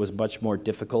case, it was much more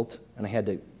difficult, and I had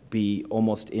to be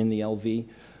almost in the LV.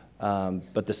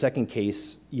 But the second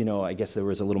case, I guess there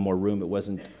was a little more room. It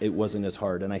wasn't as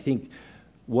hard. And I think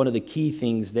one of the key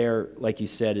things there, like you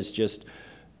said, is just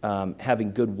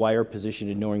having good wire position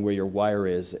and knowing where your wire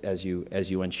is as you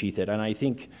unsheath it. And I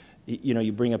think,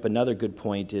 you bring up another good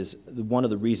point is one of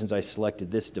the reasons I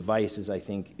selected this device is I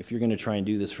think if you're going to try and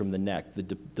do this from the neck, the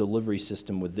delivery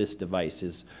system with this device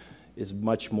is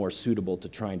much more suitable to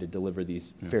trying to deliver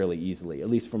these fairly easily, at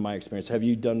least from my experience. Have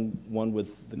you done one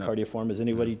with the cardioform? Has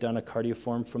anybody done a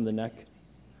cardioform from the neck?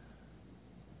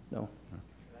 No?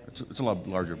 It's a lot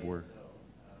larger bore.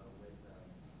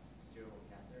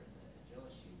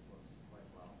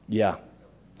 Yeah.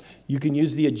 You can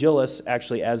use the Agilis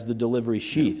actually as the delivery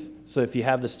sheath. So if you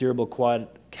have the steerable quad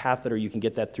catheter, you can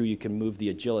get that through, you can move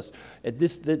the Agilis. At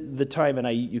the time, and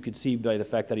you could see by the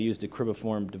fact that I used a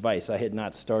cribiform device, I had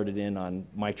not started in on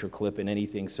MitraClip and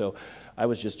anything, so I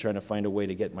was just trying to find a way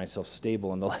to get myself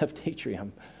stable in the left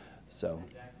atrium. So. The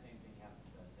exact same thing happened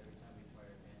to us. Every time we try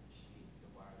to advance a sheet,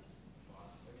 the wire just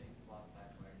flopped, everything flopped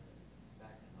back in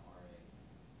the RA.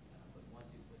 But once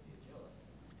you put the Agilis,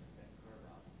 took that curve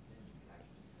out, then you can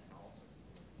actually just send all sorts of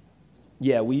delivery catheters.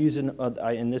 Yeah, we use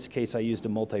in this case I used a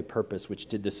multi-purpose, which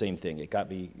did the same thing. It got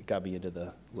me into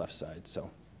the left side. So,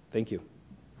 thank you.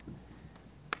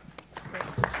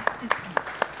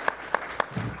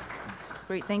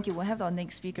 Great, thank you. We'll have our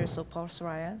next speaker, so Paul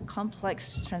Sorajja,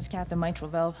 complex transcatheter mitral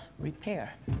valve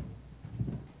repair.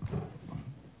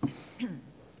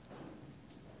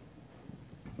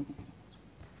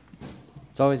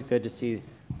 It's always good to see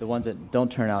the ones that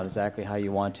don't turn out exactly how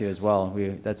you want to as well.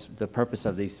 That's the purpose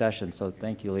of these sessions, so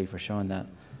thank you, Lee, for showing that.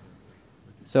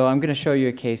 So I'm going to show you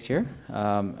a case here,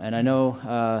 and I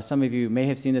know some of you may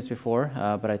have seen this before,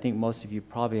 but I think most of you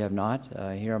probably have not.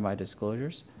 Here are my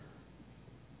disclosures.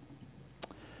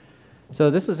 So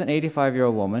this was an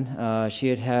 85-year-old woman. She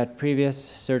had had previous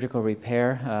surgical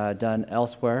repair done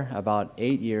elsewhere about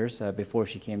 8 years before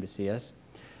she came to see us.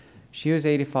 She was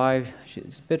 85, she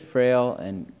was a bit frail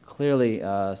and clearly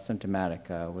symptomatic,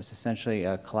 was essentially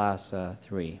a class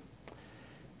 3.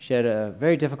 She had a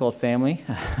very difficult family,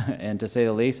 and to say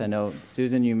the least, I know,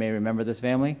 Susan, you may remember this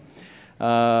family,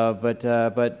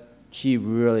 but she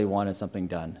really wanted something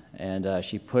done, and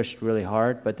she pushed really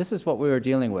hard, but this is what we were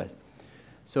dealing with.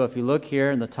 So if you look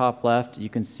here in the top left, you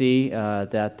can see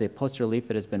that the posterior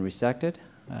leaflet has been resected.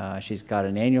 She's got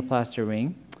an annuloplasty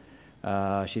ring.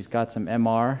 She's got some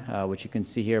MR, which you can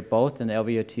see here both in the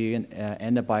LVOT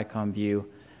and the BICOM view.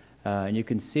 And you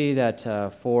can see that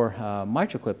for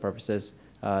MitraClip purposes,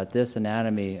 this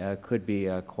anatomy could be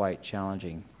quite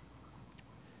challenging.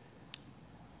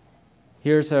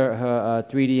 Here's her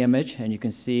 3D image, and you can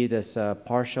see this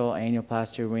partial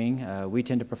annuloplasty ring. We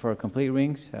tend to prefer complete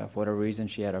rings. For whatever reason,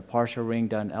 she had a partial ring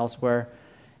done elsewhere.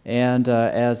 And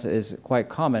as is quite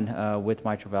common with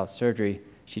mitral valve surgery,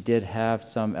 she did have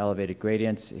some elevated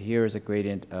gradients. Here is a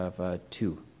gradient of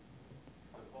 2.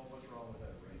 What's wrong with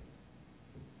that ring?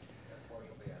 That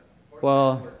partial band?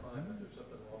 Well,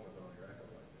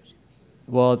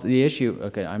 Well, the issue,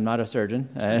 okay, I'm not a surgeon,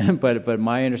 but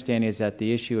my understanding is that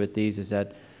the issue with these is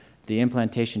that the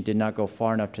implantation did not go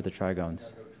far enough to the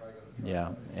trigones.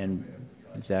 Yeah, and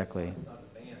exactly.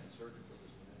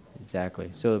 Exactly.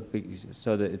 So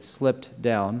that it slipped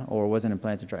down or wasn't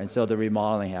implanted, and so the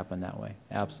remodeling happened that way.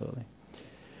 Absolutely.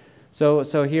 So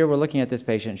here we're looking at this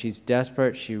patient. She's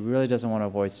desperate. She really doesn't want to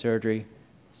avoid surgery.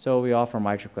 So we offer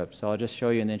MitraClip. So I'll just show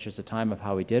you in the interest of time of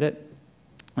how we did it.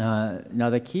 Now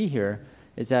the key here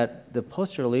is that the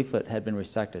posterior leaflet had been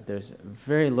resected. There's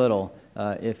very little,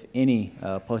 if any,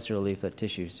 posterior leaflet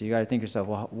tissue. So you got to think to yourself,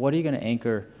 well, what are you going to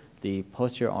anchor the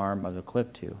posterior arm of the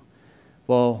clip to?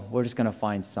 Well, we're just going to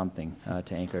find something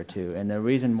to anchor to. And the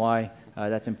reason why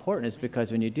that's important is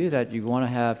because when you do that, you want to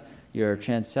have your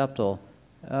transeptal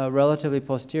relatively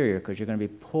posterior, because you're going to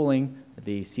be pulling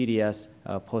the CDS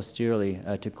posteriorly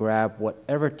to grab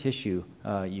whatever tissue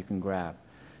you can grab.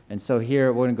 And so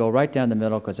here we're going to go right down the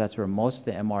middle because that's where most of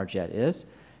the MR jet is.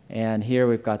 And here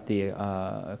we've got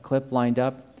the clip lined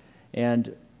up.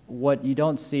 And what you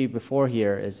don't see before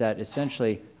here is that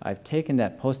essentially I've taken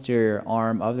that posterior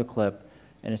arm of the clip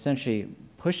and essentially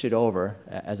pushed it over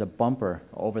as a bumper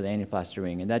over the annuloplasty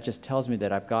ring. And that just tells me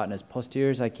that I've gotten as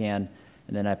posterior as I can,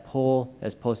 and then I pull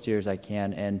as posterior as I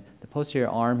can, and the posterior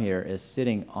arm here is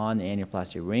sitting on the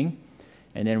annuloplasty ring.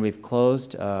 And then we've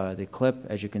closed the clip,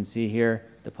 as you can see here.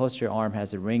 The posterior arm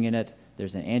has a ring in it.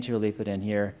 There's an anterior leaflet in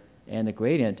here, and the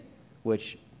gradient,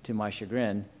 which to my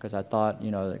chagrin, because I thought,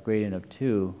 the gradient of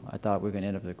 2, I thought we were going to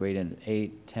end up with a gradient of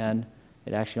 8, 10.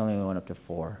 It actually only went up to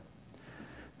 4.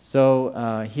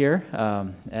 So here,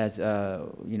 as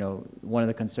one of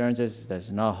the concerns is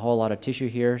there's not a whole lot of tissue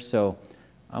here, so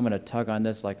I'm going to tug on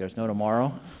this like there's no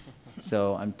tomorrow.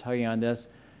 So I'm tugging on this,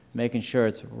 making sure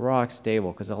it's rock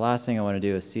stable, because the last thing I want to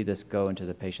do is see this go into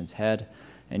the patient's head.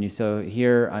 And so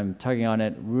here I'm tugging on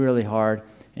it really hard,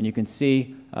 and you can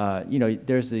see,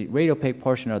 there's the radiopaque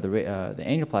portion of the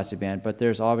annuloplasty band, but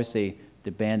there's obviously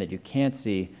the band that you can't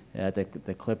see that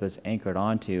the clip is anchored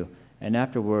onto. And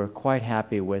after we're quite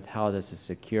happy with how this is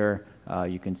secure,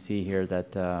 you can see here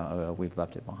that we've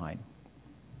left it behind.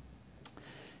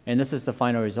 And this is the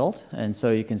final result. And so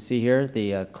you can see here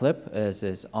the clip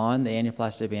is on the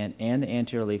annuloplasty band and the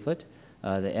anterior leaflet.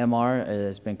 The MR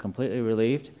has been completely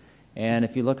relieved. And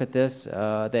if you look at this,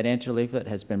 that anterior leaflet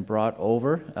has been brought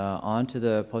over onto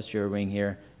the posterior ring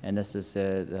here. And this is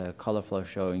the color flow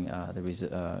showing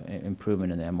the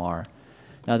improvement in the MR.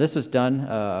 Now, this was done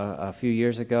a few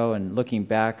years ago, and looking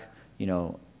back,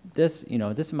 this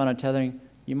amount of tethering,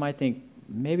 you might think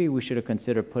maybe we should have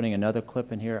considered putting another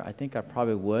clip in here. I think I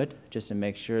probably would, just to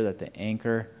make sure that the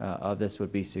anchor of this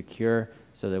would be secure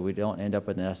so that we don't end up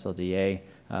with an SLDA.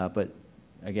 But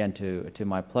again, to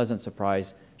my pleasant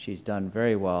surprise, she's done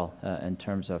very well in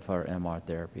terms of her MR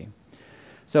therapy.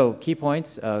 So key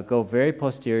points, go very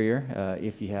posterior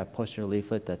if you have posterior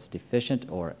leaflet that's deficient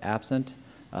or absent.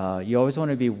 You always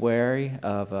want to be wary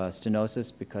of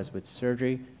stenosis, because with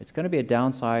surgery, it's going to be a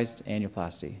downsized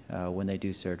annuloplasty when they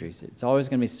do surgeries. It's always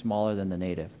going to be smaller than the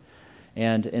native.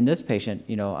 And in this patient,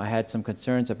 I had some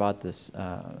concerns about this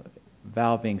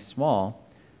valve being small,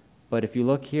 but if you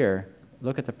look here,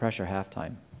 look at the pressure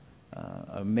half-time.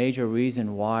 A major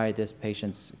reason why this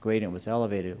patient's gradient was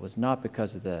elevated was not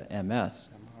because of the MS,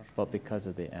 but because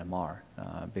of the MR,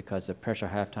 because the pressure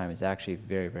half-time is actually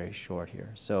very, very short here.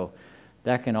 So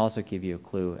that can also give you a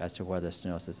clue as to whether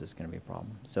stenosis is going to be a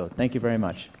problem. So thank you very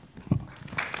much.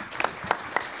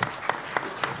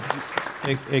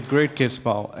 A great case,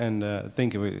 Paul, and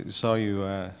thank you. We saw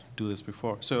you do this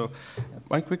before. So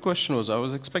my quick question was, I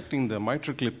was expecting the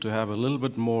MitraClip to have a little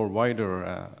bit more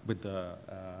wider with the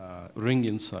ring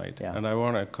inside, and I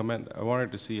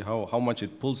wanted to see how much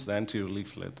it pulls the anterior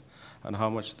leaflet and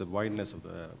how much the wideness of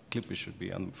the clip should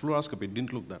be. And fluoroscopy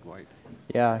didn't look that wide.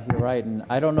 Yeah, you're right. And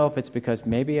I don't know if it's because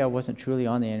maybe I wasn't truly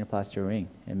on the annuloplasty ring,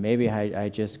 and maybe I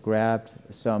just grabbed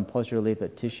some posterior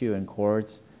leaflet tissue and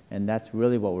cords, and that's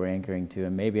really what we're anchoring to.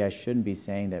 And maybe I shouldn't be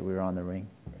saying that we were on the ring.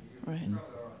 Right.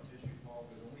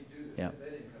 Yeah.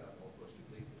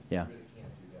 Yeah.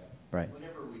 Right.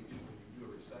 Whenever we do a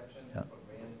resection, yeah.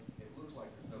 It looks like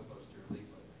there's no posterior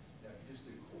leaflet. Now, if you just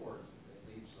do cords,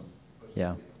 it leaves some posterior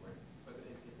yeah. leaflet. But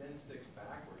it then sticks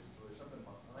backwards, so there's something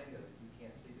behind it that you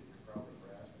can't see that you're probably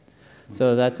grasping.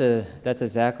 So that's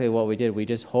exactly what we did. We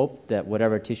just hoped that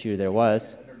whatever tissue there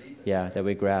was, that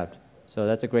we grabbed. So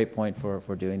that's a great point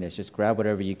for doing this. Just grab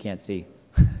whatever you can't see.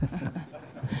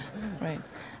 Right.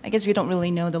 I guess we don't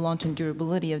really know the long-term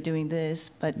durability of doing this,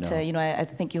 but No. I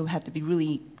think you'll have to be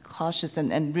really cautious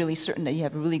and really certain that you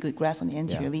have a really good grasp on the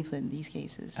anterior leaflet in these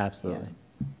cases. Absolutely.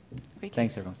 Yeah. Great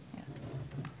Thanks, case. everyone. Yeah.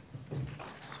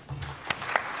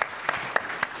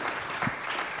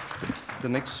 The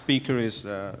next speaker is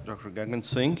Dr. Gagan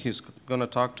Singh. He's going to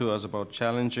talk to us about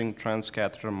challenging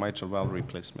transcatheter mitral valve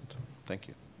replacement. Thank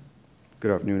you. Good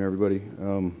afternoon, everybody.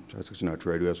 As you know,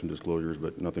 I do have some disclosures,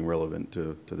 but nothing relevant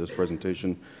to this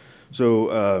presentation.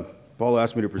 So Paul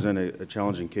asked me to present a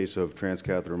challenging case of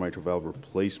transcatheter mitral valve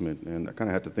replacement, and I kind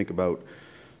of had to think about,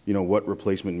 you know, what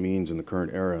replacement means in the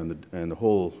current era, and the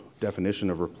whole definition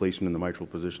of replacement in the mitral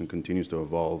position continues to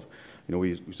evolve. You know,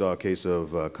 we saw a case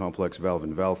of complex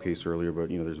valve-in-valve case earlier, but,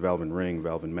 you know, there's valve-in-ring,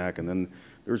 valve-in-Mac, and then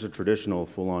there's a traditional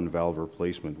full-on valve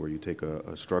replacement where you take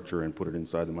a structure and put it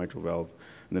inside the mitral valve,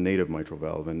 the native mitral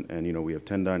valve, and you know, we have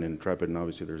Tendyne and Intrepid, and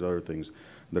obviously there's other things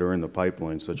that are in the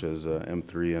pipeline, such as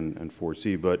M3 and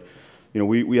 4C, but you know,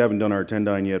 we haven't done our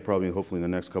Tendyne yet. Probably, hopefully, in the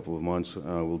next couple of months,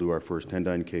 we'll do our first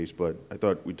Tendyne case. But I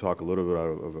thought we'd talk a little bit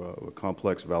of a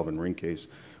complex valve and ring case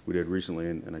we did recently.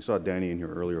 And I saw Danny in here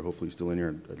earlier. Hopefully, he's still in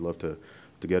here. I'd love to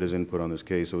get his input on this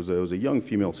case. It was a young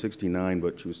female, 69,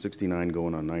 but she was 69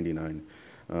 going on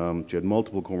 99. She had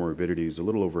multiple comorbidities. A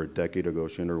little over a decade ago,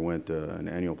 she underwent an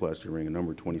annuloplasty ring, a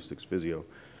number 26 physio,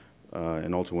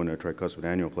 and also went a tricuspid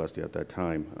annuloplasty at that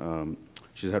time.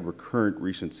 She's had recurrent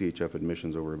recent CHF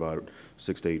admissions over about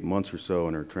 6 to 8 months or so,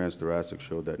 and her transthoracic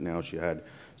showed that now she had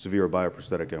severe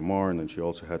bioprosthetic MR, and then she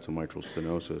also had some mitral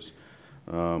stenosis.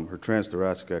 Her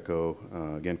transthoracic echo,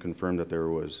 again, confirmed that there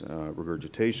was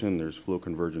regurgitation, there's flow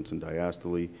convergence and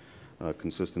diastole,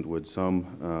 consistent with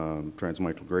some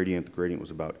transmitral gradient. The gradient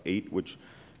was about 8, which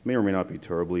may or may not be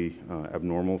terribly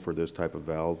abnormal for this type of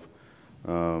valve.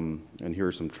 And here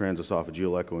are some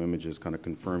transesophageal echo images kind of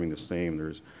confirming the same.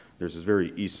 There's this very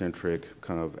eccentric,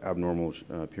 kind of abnormal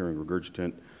appearing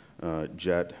regurgitant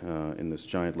jet in this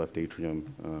giant left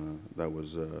atrium that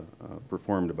was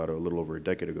performed about a little over a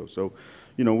decade ago. So,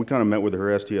 you know, we kind of met with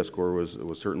her. STS score was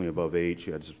certainly above 8.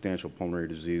 She had substantial pulmonary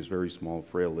disease, very small,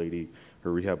 frail lady.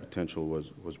 Her rehab potential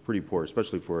was pretty poor,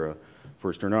 especially for a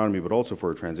sternotomy, but also for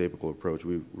a transapical approach.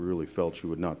 We really felt she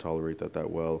would not tolerate that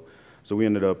well. So we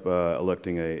ended up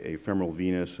electing a femoral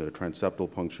venous, a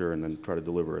transeptal puncture, and then try to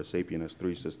deliver a SAPIEN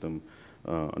S3 system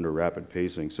under rapid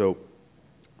pacing. So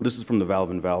this is from the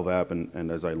Valve-in-Valve app,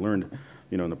 and as I learned,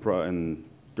 you know,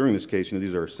 during this case, you know,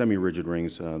 these are semi-rigid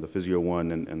rings, the Physio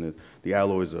 1, and the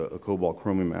alloy is a cobalt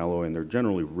chromium alloy, and they're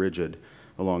generally rigid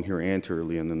along here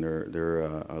anteriorly, and then they're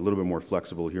a little bit more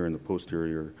flexible here in the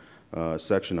posterior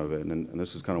section of it, and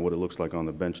this is kind of what it looks like on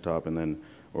the bench top, and then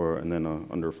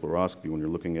under fluoroscopy when you're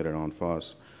looking at it on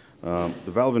FOSS.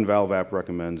 The Valve-in-Valve app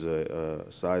recommends a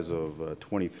size of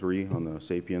 23 on the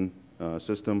SAPIEN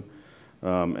system,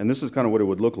 and this is kind of what it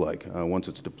would look like once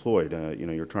it's deployed. You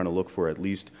know, you're trying to look for at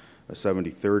least a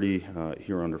 70-30.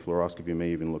 Here under fluoroscopy, it may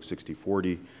even look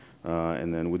 60-40,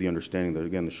 and then with the understanding that,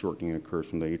 again, the shortening occurs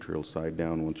from the atrial side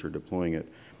down once you're deploying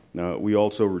it. Now, we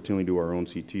also routinely do our own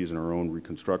CTs and our own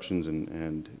reconstructions,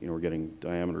 and you know, we're getting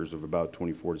diameters of about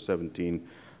 24 to 17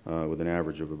 with an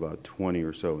average of about 20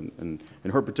 or so. And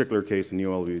in her particular case, the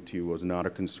neo-LVOT was not a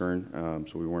concern,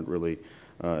 so we weren't really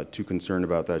too concerned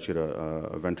about that. She had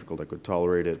a ventricle that could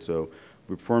tolerate it. So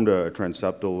we performed a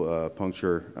transeptal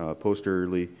puncture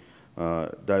posteriorly,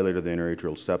 dilated the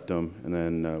interatrial septum, and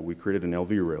then we created an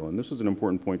LV rail. And this is an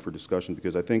important point for discussion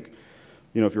because I think,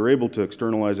 you know, if you're able to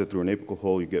externalize it through an apical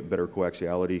hole, you get better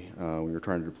coaxiality when you're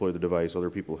trying to deploy the device. Other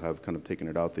people have kind of taken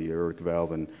it out the aortic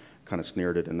valve and kind of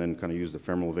snared it and then kind of used the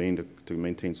femoral vein to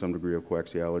maintain some degree of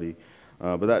coaxiality.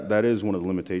 But that is one of the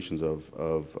limitations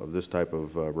of this type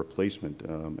of replacement.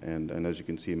 And as you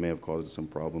can see, it may have caused some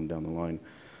problem down the line.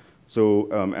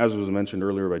 So as was mentioned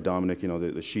earlier by Dominik, you know,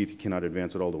 the sheath, you cannot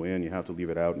advance it all the way in. You have to leave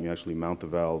it out, and you actually mount the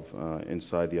valve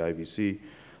inside the IVC.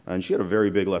 And she had a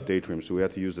very big left atrium, so we had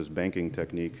to use this banking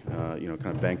technique, you know,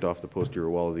 kind of banked off the posterior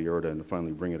wall of the aorta and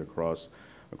finally bring it across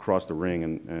the ring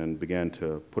and began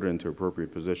to put it into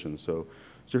appropriate position. So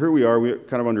here we are. We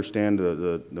kind of understand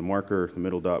the marker, the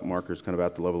middle dot marker is kind of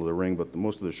at the level of the ring, but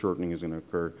most of the shortening is going to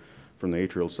occur from the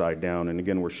atrial side down. And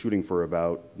again, we're shooting for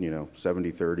about, you know,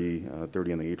 70-30,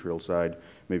 30 on the atrial side,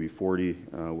 maybe 40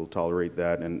 will tolerate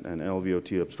that. And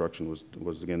LVOT obstruction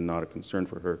was again not a concern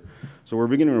for her. So we're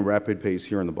beginning a rapid pace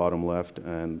here on the bottom left,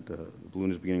 and the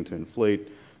balloon is beginning to inflate.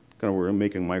 Kind of we're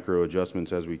making micro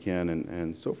adjustments as we can,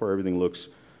 and so far everything looks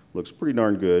pretty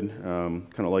darn good.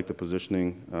 Kind of like the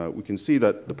positioning. We can see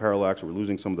that the parallax, we're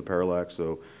losing some of the parallax,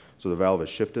 so the valve has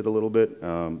shifted a little bit.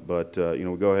 But you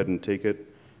know, we go ahead and take it.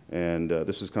 And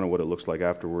this is kind of what it looks like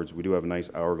afterwards. We do have a nice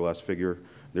hourglass figure.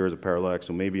 There is a parallax,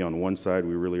 so maybe on one side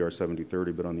we really are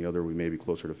 70-30, but on the other we may be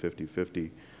closer to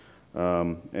 50-50.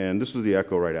 And this is the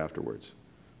echo right afterwards.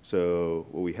 So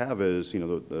what we have is, you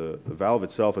know, the valve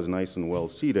itself is nice and well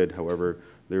seated. However,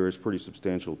 there is pretty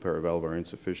substantial paravalvular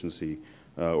insufficiency,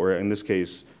 or in this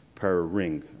case,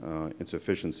 para-ring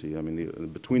insufficiency. I mean,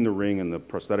 between the ring and the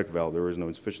prosthetic valve, there is no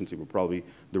insufficiency, but probably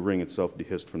the ring itself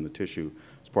dehisced from the tissue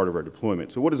as part of our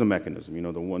deployment. So what is a mechanism? You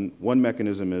know, the one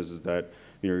mechanism is that,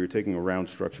 you know, you're taking a round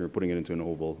structure and putting it into an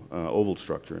oval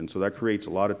structure, and so that creates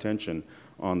a lot of tension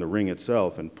on the ring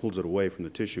itself and pulls it away from the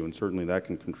tissue, and certainly that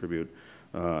can contribute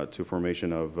to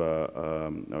formation of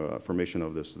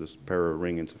this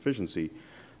para-ring insufficiency.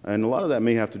 And a lot of that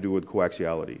may have to do with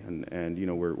coaxiality, and you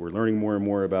know, we're learning more and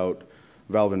more about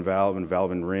valve and valve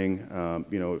and ring.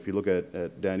 You know, if you look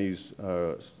at Danny's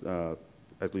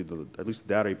at least the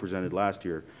data he presented last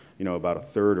year, you know, about a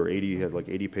third or 80, he had like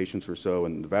 80 patients or so,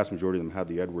 and the vast majority of them had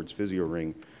the Edwards physio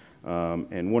ring.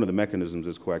 And one of the mechanisms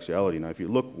is coaxiality. Now, if you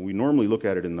look, we normally look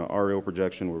at it in the RO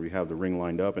projection where we have the ring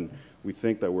lined up, and we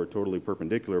think that we're totally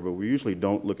perpendicular, but we usually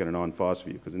don't look at an en-face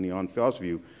view, because in the en-face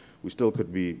view, we still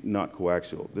could be not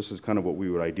coaxial. This is kind of what we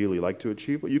would ideally like to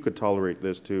achieve, but you could tolerate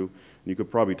this too, and you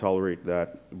could probably tolerate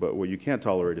that, but what you can't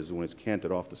tolerate is when it's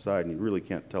canted off the side, and you really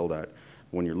can't tell that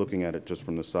when you're looking at it just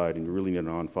from the side, and you really need an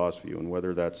en-face view, and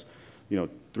whether that's, you know,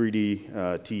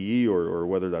 3D TE or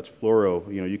whether that's fluoro,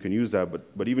 you know, you can use that,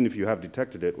 but even if you have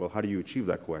detected it, well, how do you achieve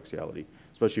that coaxiality,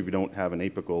 especially if you don't have an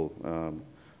apical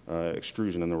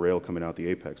extrusion in the rail coming out the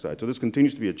apex side. So this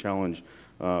continues to be a challenge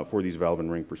for these valve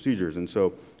and ring procedures. And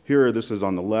so here, this is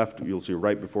on the left, you'll see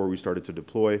right before we started to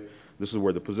deploy, this is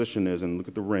where the position is, and look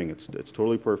at the ring, it's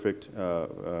totally perfect,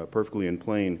 perfectly in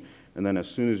plane, and then as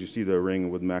soon as you see the ring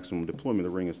with maximum deployment, the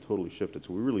ring is totally shifted.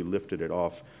 So we really lifted it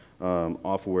off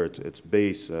where its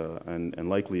base, and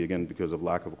likely, again, because of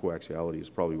lack of coaxiality is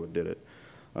probably what did it.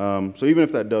 So even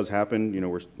if that does happen, you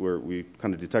know, we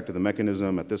kind of detected the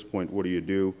mechanism. At this point, what do?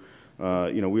 You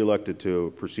know, we elected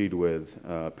to proceed with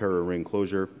para-ring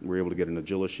closure. We were able to get an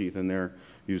Agila sheath in there,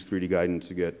 use 3D guidance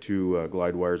to get 2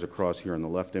 glide wires across here on the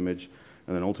left image,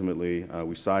 and then ultimately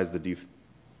we sized the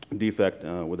defect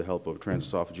with the help of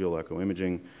transesophageal echo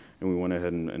imaging, and we went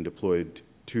ahead and deployed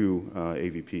 2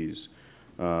 AVPs.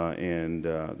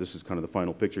 This is kind of the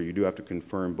final picture. You do have to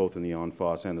confirm both in the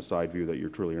en-face and the side view that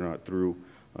you're not through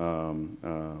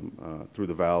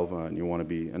the valve, and you want to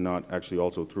be, and not actually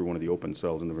also through one of the open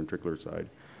cells in the ventricular side.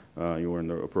 You were in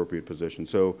the appropriate position.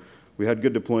 So we had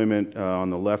good deployment. On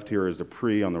the left here is the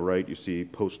pre. On the right, you see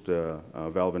post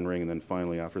valve and ring, and then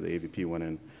finally after the AVP went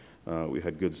in, we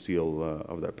had good seal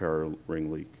of that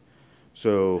para-ring leak.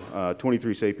 So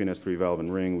 23 Sapien S3 valve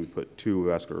and ring, we put 2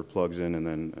 vascular plugs in, and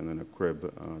then a crib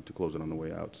to close it on the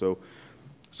way out. So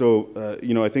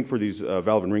you know, I think for these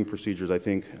valve and ring procedures, I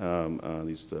think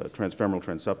these transfemoral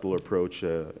transeptal approach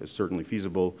is certainly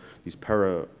feasible. These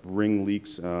para-ring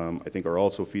leaks, I think, are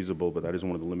also feasible, but that is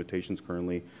one of the limitations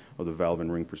currently of the valve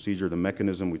and ring procedure. The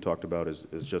mechanism we talked about is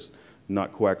just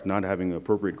not having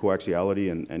appropriate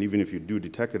coaxiality, and even if you do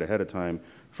detect it ahead of time,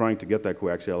 trying to get that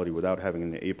coaxiality without having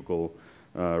an apical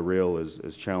rail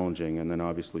is challenging. And then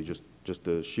obviously just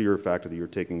the sheer fact that you're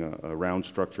taking a round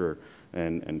structure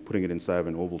and putting it inside of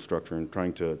an oval structure and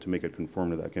trying to make it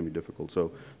conform to that can be difficult.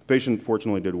 So the patient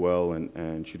fortunately did well,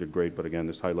 and she did great, but again,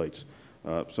 this highlights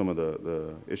some of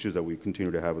the issues that we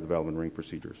continue to have with valve and ring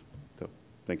procedures. So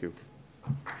thank you.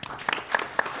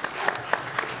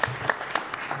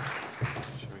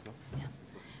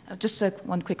 Just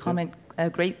one quick comment.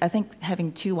 Great. I think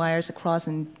having 2 wires across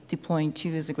and deploying 2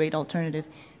 is a great alternative.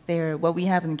 There, what we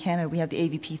have in Canada, we have the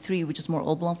AVP3, which is more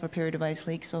oblong for peridevice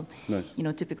leak. So, nice. You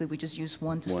know, typically we just use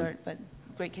 1 to start. But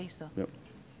great case, though. Yep.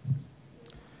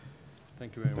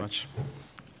 Thank you very much.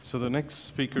 So the next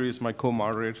speaker is my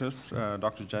co-moderator,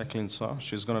 Dr. Jacqueline Saw.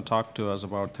 She's going to talk to us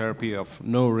about therapy of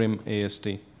no-rim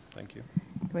ASD. Thank you.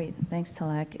 Great. Thanks,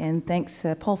 Tilak. And thanks,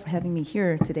 Paul, for having me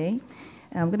here today.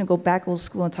 I'm going to go back old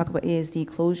school and talk about ASD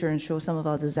closure and show some of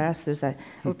our disasters. I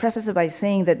would preface it by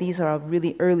saying that these are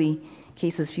really early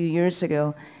cases a few years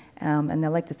ago, and I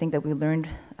like to think that we learned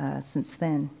since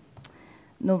then.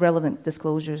 No relevant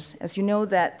disclosures. As you know,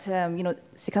 that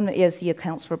secondary ASD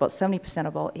accounts for about 70%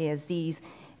 of all ASDs,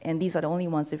 and these are the only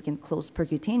ones that we can close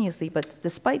percutaneously. But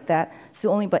despite that,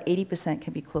 still only about 80%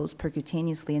 can be closed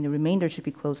percutaneously, and the remainder should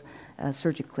be closed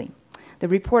surgically. The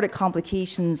reported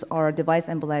complications are device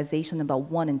embolization in about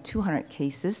 1 in 200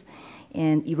 cases,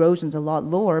 and erosion's a lot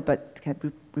lower, but can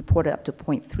be reported up to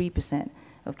 0.3%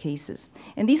 of cases.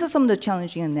 And these are some of the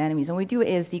challenging anatomies. And when we do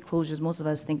ASD closures, most of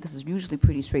us think this is usually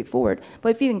pretty straightforward. But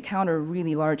if you encounter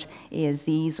really large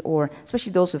ASDs, or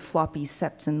especially those with floppy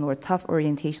septum or tough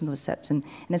orientation of septum,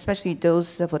 and especially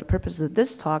those, for the purpose of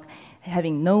this talk,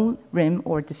 having no rim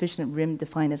or deficient rim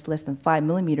defined as less than 5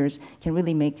 millimeters can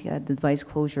really make the device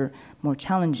closure more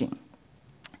challenging.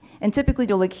 And typically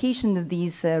the location of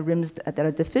these rims that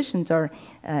are deficient are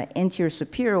anterior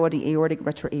superior or the aortic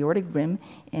retroaortic rim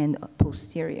and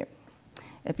posterior.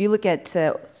 If you look at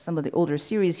some of the older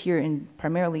series here,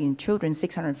 primarily in children,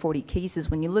 640 cases,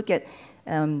 when you look at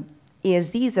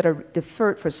ASDs that are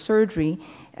deferred for surgery,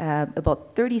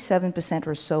 about 37%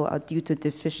 or so are due to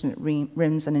deficient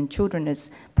rims, and in children it's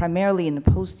primarily in the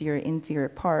posterior inferior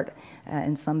part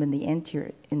and some in the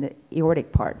anterior, in the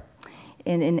aortic part.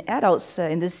 And in adults,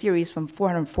 in this series from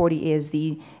 440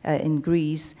 ASD in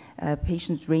Greece,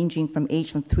 patients ranging from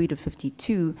age from 3 to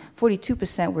 52,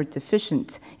 42% were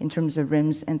deficient in terms of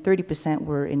rims, and 30%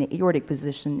 were in the aortic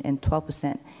position, and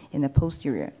 12% in the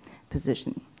posterior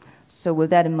position. So with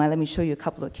that in mind, let me show you a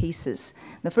couple of cases.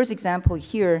 The first example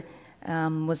here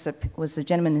was a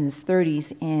gentleman in his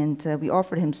 30s, and we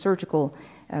offered him surgical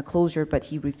closure, but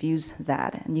he refused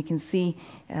that. And you can see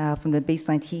from the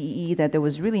baseline TEE that there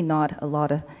was really not a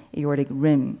lot of aortic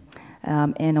rim.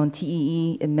 And on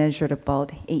TEE, it measured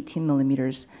about 18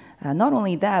 millimeters. Not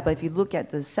only that, but if you look at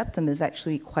the septum, it's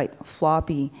actually quite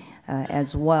floppy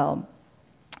as well.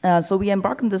 So we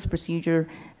embarked on this procedure.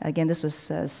 Again, this was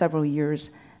several years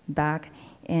back.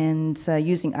 And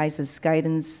using ISIS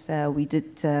guidance, we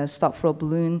did stop flow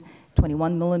balloon,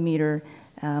 21 millimeter.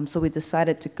 So we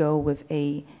decided to go with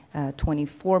a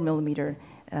 24 millimeter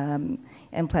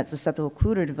implant susceptible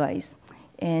occluder device.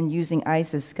 And using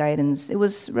ISIS guidance, it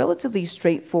was relatively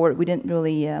straightforward. We didn't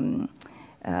really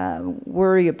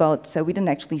worry about, we didn't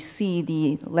actually see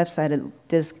the left-sided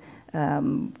disc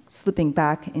slipping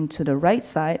back into the right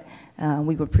side.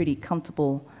 We were pretty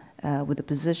comfortable with the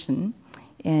position.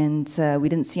 And we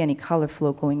didn't see any color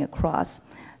flow going across.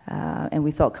 And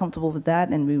we felt comfortable with that,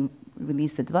 and we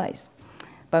released the device.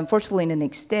 But unfortunately, the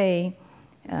next day,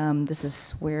 this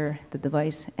is where the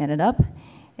device ended up.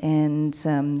 And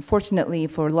fortunately,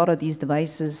 for a lot of these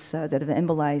devices that have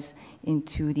embolized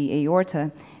into the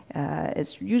aorta,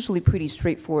 it's usually pretty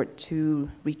straightforward to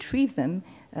retrieve them,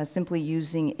 simply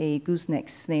using a gooseneck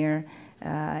snare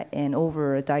and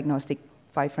over a diagnostic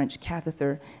 5 French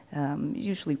catheter,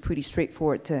 usually pretty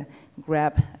straightforward to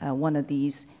grab one of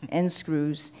these end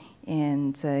screws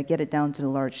and get it down to the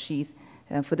large sheath.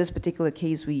 For this particular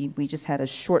case, we just had a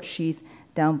short sheath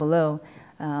down below.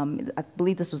 I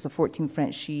believe this was a 14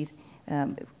 French sheath.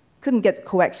 Couldn't get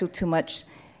coaxial too much.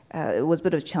 It was a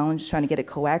bit of a challenge trying to get it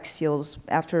coaxial.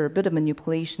 After a bit of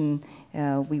manipulation,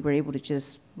 we were able to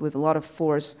just, with a lot of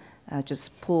force,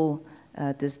 just pull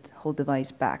this whole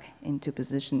device back into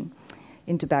position,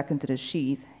 back into the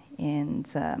sheath,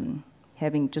 and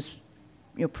having just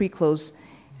pre-close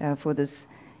for this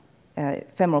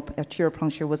femoral arterial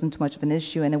puncture wasn't too much of an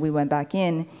issue, and then we went back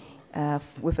in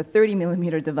with a 30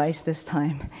 millimeter device this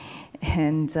time,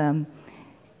 and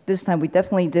this time we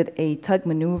definitely did a tug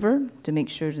maneuver to make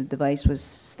sure the device was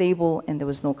stable and there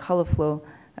was no color flow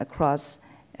across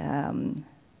the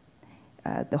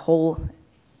hole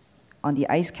on the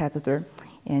ICE catheter.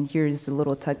 And here is a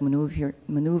little tug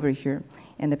maneuver here,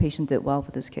 and the patient did well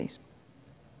for this case.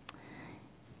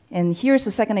 And here's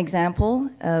a second example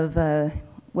of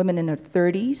women in their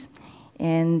 30s,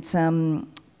 and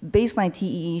baseline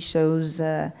TEE shows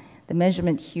the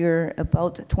measurement here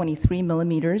about 23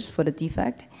 millimeters for the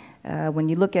defect. When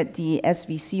you look at the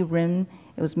SVC rim,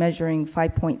 it was measuring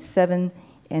 5.7,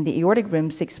 and the aortic rim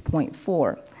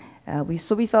 6.4.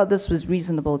 So we felt this was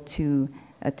reasonable to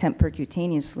attempt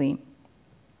percutaneously.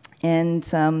 And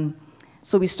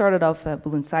so we started off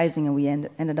balloon sizing, and we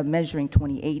ended up measuring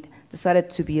 28, decided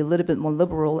to be a little bit more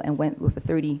liberal and went with a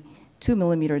 32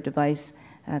 millimeter device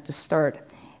to start.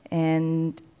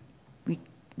 And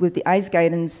with the ICE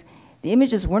guidance, the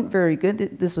images weren't very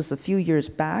good. This was a few years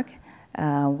back.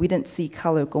 We didn't see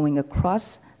color going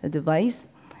across the device.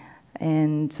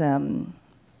 And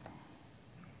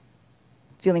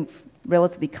feeling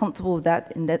relatively comfortable with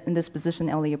that. In this position,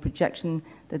 LA projection,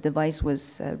 the device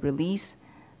was released.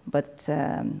 But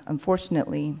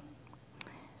unfortunately,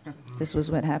 this was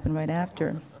what happened right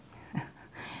after.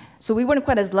 So we weren't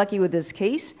quite as lucky with this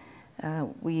case.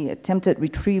 We attempted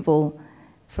retrieval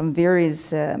from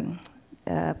various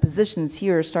positions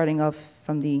here, starting off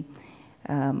from the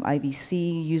IVC,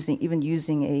 even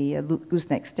using a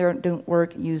gooseneck snare didn't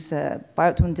work,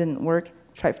 biotone didn't work,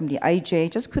 tried from the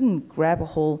IJ, just couldn't grab a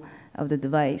hold of the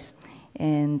device.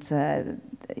 And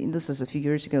this was a few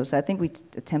years ago, so I think we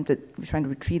trying to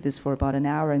retrieve this for about an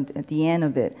hour, and at the end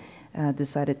of it,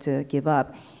 decided to give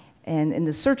up. And in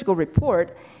the surgical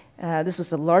report, this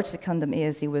was a large secundum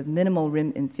ASD with minimal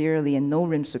rim inferiorly and no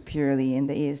rim superiorly, and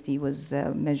the ASD was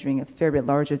measuring a fair bit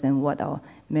larger than what our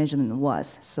measurement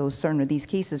was. So certain of these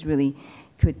cases really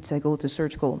could go to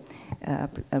surgical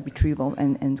retrieval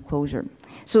and closure.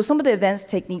 So some of the advanced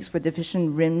techniques for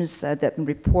deficient rims that have been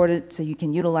reported you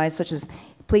can utilize, such as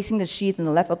placing the sheath in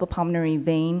the left upper pulmonary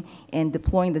vein and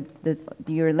deploying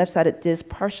your left-sided disc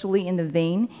partially in the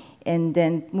vein, and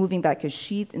then moving back your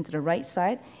sheath into the right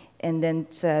side, and then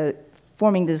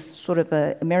forming this sort of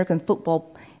American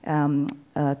football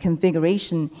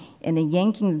configuration, and then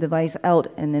yanking the device out,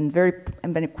 and then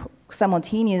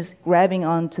simultaneous grabbing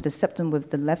onto the septum with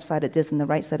the left-sided disc and the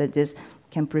right-sided disc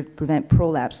can prevent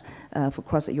prolapse for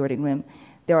cross-aortic rim.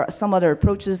 There are some other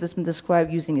approaches that's been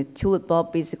described using a tulip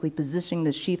bulb, basically positioning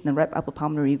the sheath in the right upper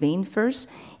pulmonary vein first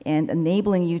and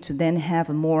enabling you to then have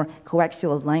a more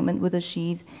coaxial alignment with the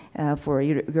sheath for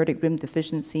aortic rim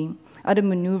deficiency. Other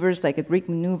maneuvers, like a Greek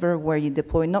maneuver, where you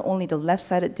deploy not only the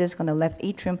left-sided disc on the left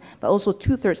atrium, but also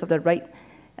 2/3 of the right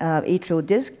atrial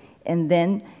disc, and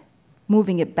then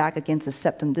moving it back against the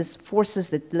septum. This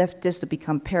forces the left disc to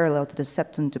become parallel to the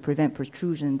septum to prevent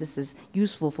protrusion. This is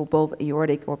useful for both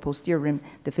aortic or posterior rim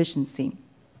deficiency.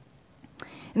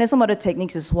 And there's some other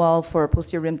techniques as well for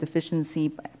posterior rim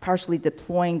deficiency. Partially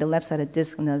deploying the left-sided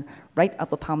disc in the right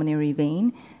upper pulmonary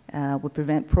vein would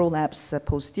prevent prolapse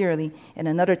posteriorly. And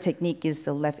another technique is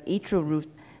the left atrial roof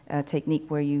technique,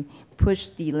 where you push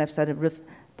the left-sided roof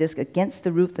disc against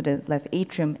the roof of the left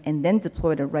atrium and then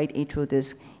deploy the right atrial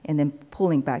disc and then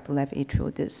pulling back the left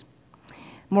atrial disc.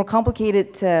 More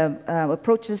complicated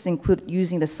approaches include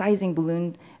using the sizing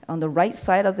balloon on the right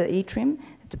side of the atrium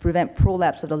to prevent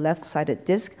prolapse of the left-sided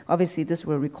disc. Obviously, this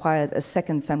will require a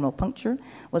second femoral puncture.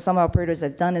 What some operators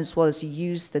have done as well is to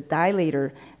use the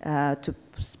dilator to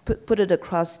put it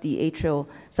across the atrial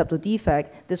septal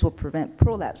defect. This will prevent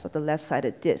prolapse of the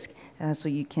left-sided disc, so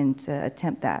you can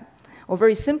attempt that. Or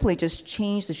very simply, just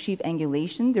change the sheath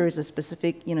angulation. There is a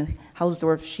specific,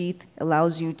 Hausdorff sheath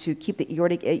allows you to keep the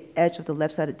aortic edge of the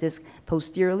left-sided disc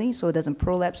posteriorly so it doesn't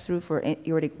prolapse through for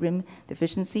aortic rim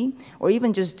deficiency. Or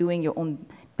even just doing your own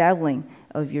beveling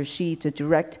of your sheath to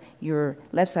direct your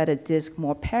left-sided disc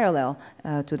more parallel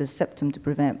to the septum to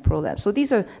prevent prolapse. So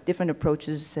these are different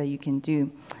approaches you can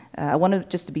do. I want to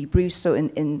just to be brief, so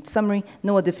in summary,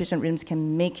 NOAA deficient rims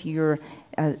can make your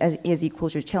ASD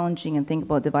closure challenging, and think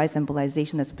about device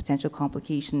embolization as a potential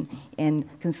complication and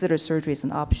consider surgery as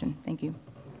an option. Thank you.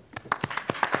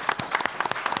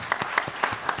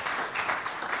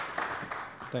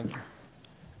 Thank you.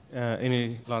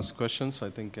 Any last questions? I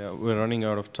think we're running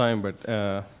out of time,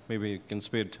 but maybe you can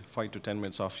spare 5 to 10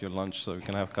 minutes off your lunch so we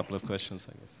can have a couple of questions,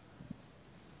 I guess.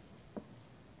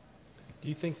 Do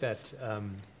you think that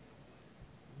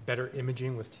better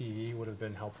imaging with TE would have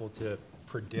been helpful to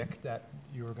predict that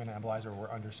you were going to embolize or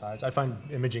were undersized? I find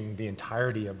imaging the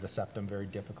entirety of the septum very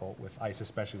difficult with ICE,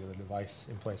 especially with a device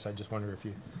in place. I just wonder if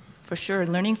you... For sure,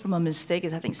 learning from a mistake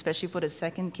is, I think, especially for the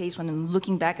second case, when I'm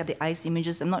looking back at the ICE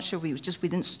images, I'm not sure we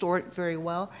didn't store it very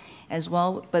well as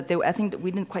well, but I think that we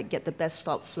didn't quite get the best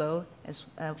stop flow as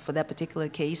for that particular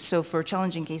case. So for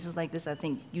challenging cases like this, I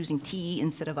think using TE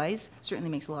instead of ICE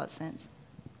certainly makes a lot of sense.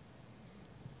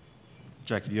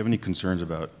 Jackie, do you have any concerns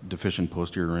about deficient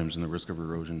posterior rims and the risk of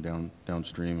erosion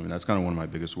downstream? I mean, that's kind of one of my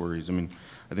biggest worries. I mean,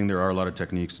 I think there are a lot of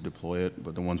techniques to deploy it,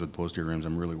 but the ones with posterior rims,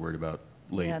 I'm really worried about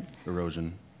late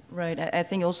erosion. Right. I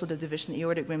think also the deficient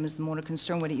aortic rim is the more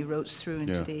concern when it erodes through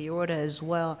into the aorta as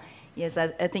well. Yes,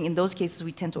 I think in those cases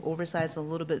we tend to oversize a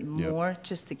little bit more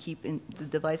just to keep the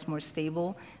device more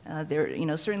stable.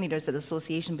 Certainly there's that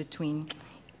association between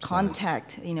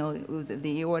contact, with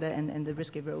the aorta and the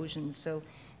risk of erosion. So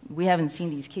we haven't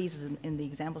seen these cases in the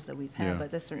examples that we've had,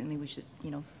 but that's certainly we should,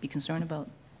 be concerned about.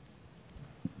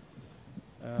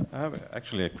 I have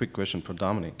actually a quick question for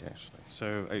Dominik, actually.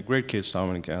 So a great case,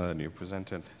 Dominik, that you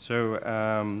presented. So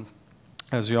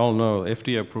as you all know,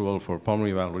 FDA approval for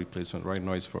pulmonary valve replacement right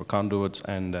now is for conduits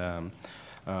and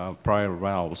prior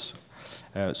valves.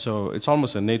 So it's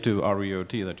almost a native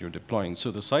RVOT that you're deploying. So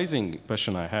the sizing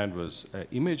question I had was,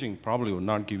 imaging probably would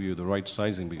not give you the right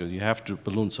sizing because you have to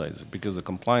balloon size it because the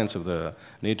compliance of the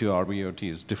native RVOT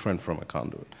is different from a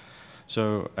conduit.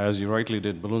 So as you rightly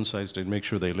did, balloon sized it, make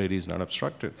sure the LAD is not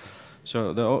obstructed.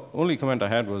 So the only comment I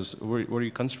had was, were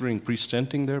you considering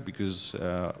pre-stenting there? Because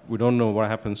we don't know what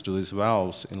happens to these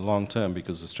valves in long term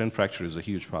because the stent fracture is a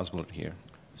huge possibility here.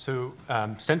 So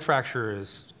stent fracture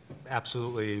is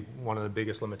absolutely one of the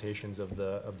biggest limitations of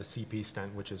the CP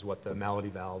stent, which is what the Melody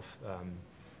valve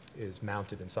is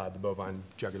mounted inside. The bovine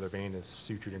jugular vein is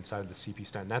sutured inside the CP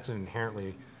stent. And that's an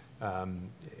inherently,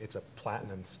 it's a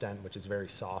platinum stent, which is very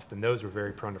soft, and those are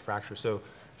very prone to fracture. So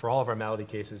for all of our Melody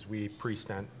cases, we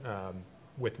pre-stent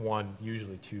with one,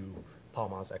 usually two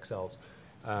Palmaz XLs.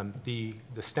 The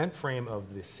stent frame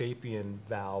of the Sapien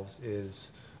valves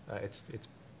is it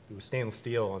was stainless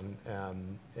steel,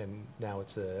 and now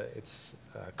it's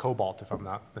cobalt, if I'm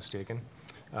not mistaken.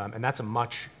 And that's a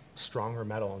much stronger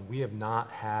metal, and we have not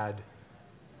had,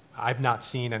 I've not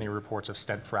seen any reports of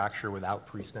stent fracture without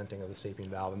pre-stenting of the sapien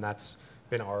valve, and that's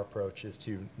been our approach, is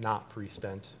to not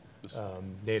pre-stent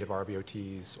native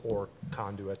RVOTs or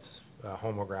conduits,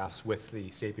 homographs with the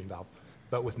sapien valve.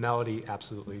 But with Melody,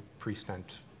 absolutely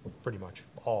pre-stent pretty much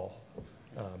all,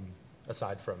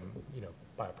 aside from,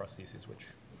 bioprostheses, which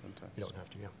you don't have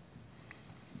to,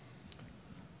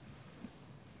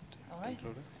 All right,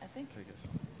 I think.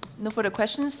 No further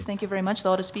questions. Thank you very much to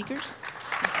all the speakers.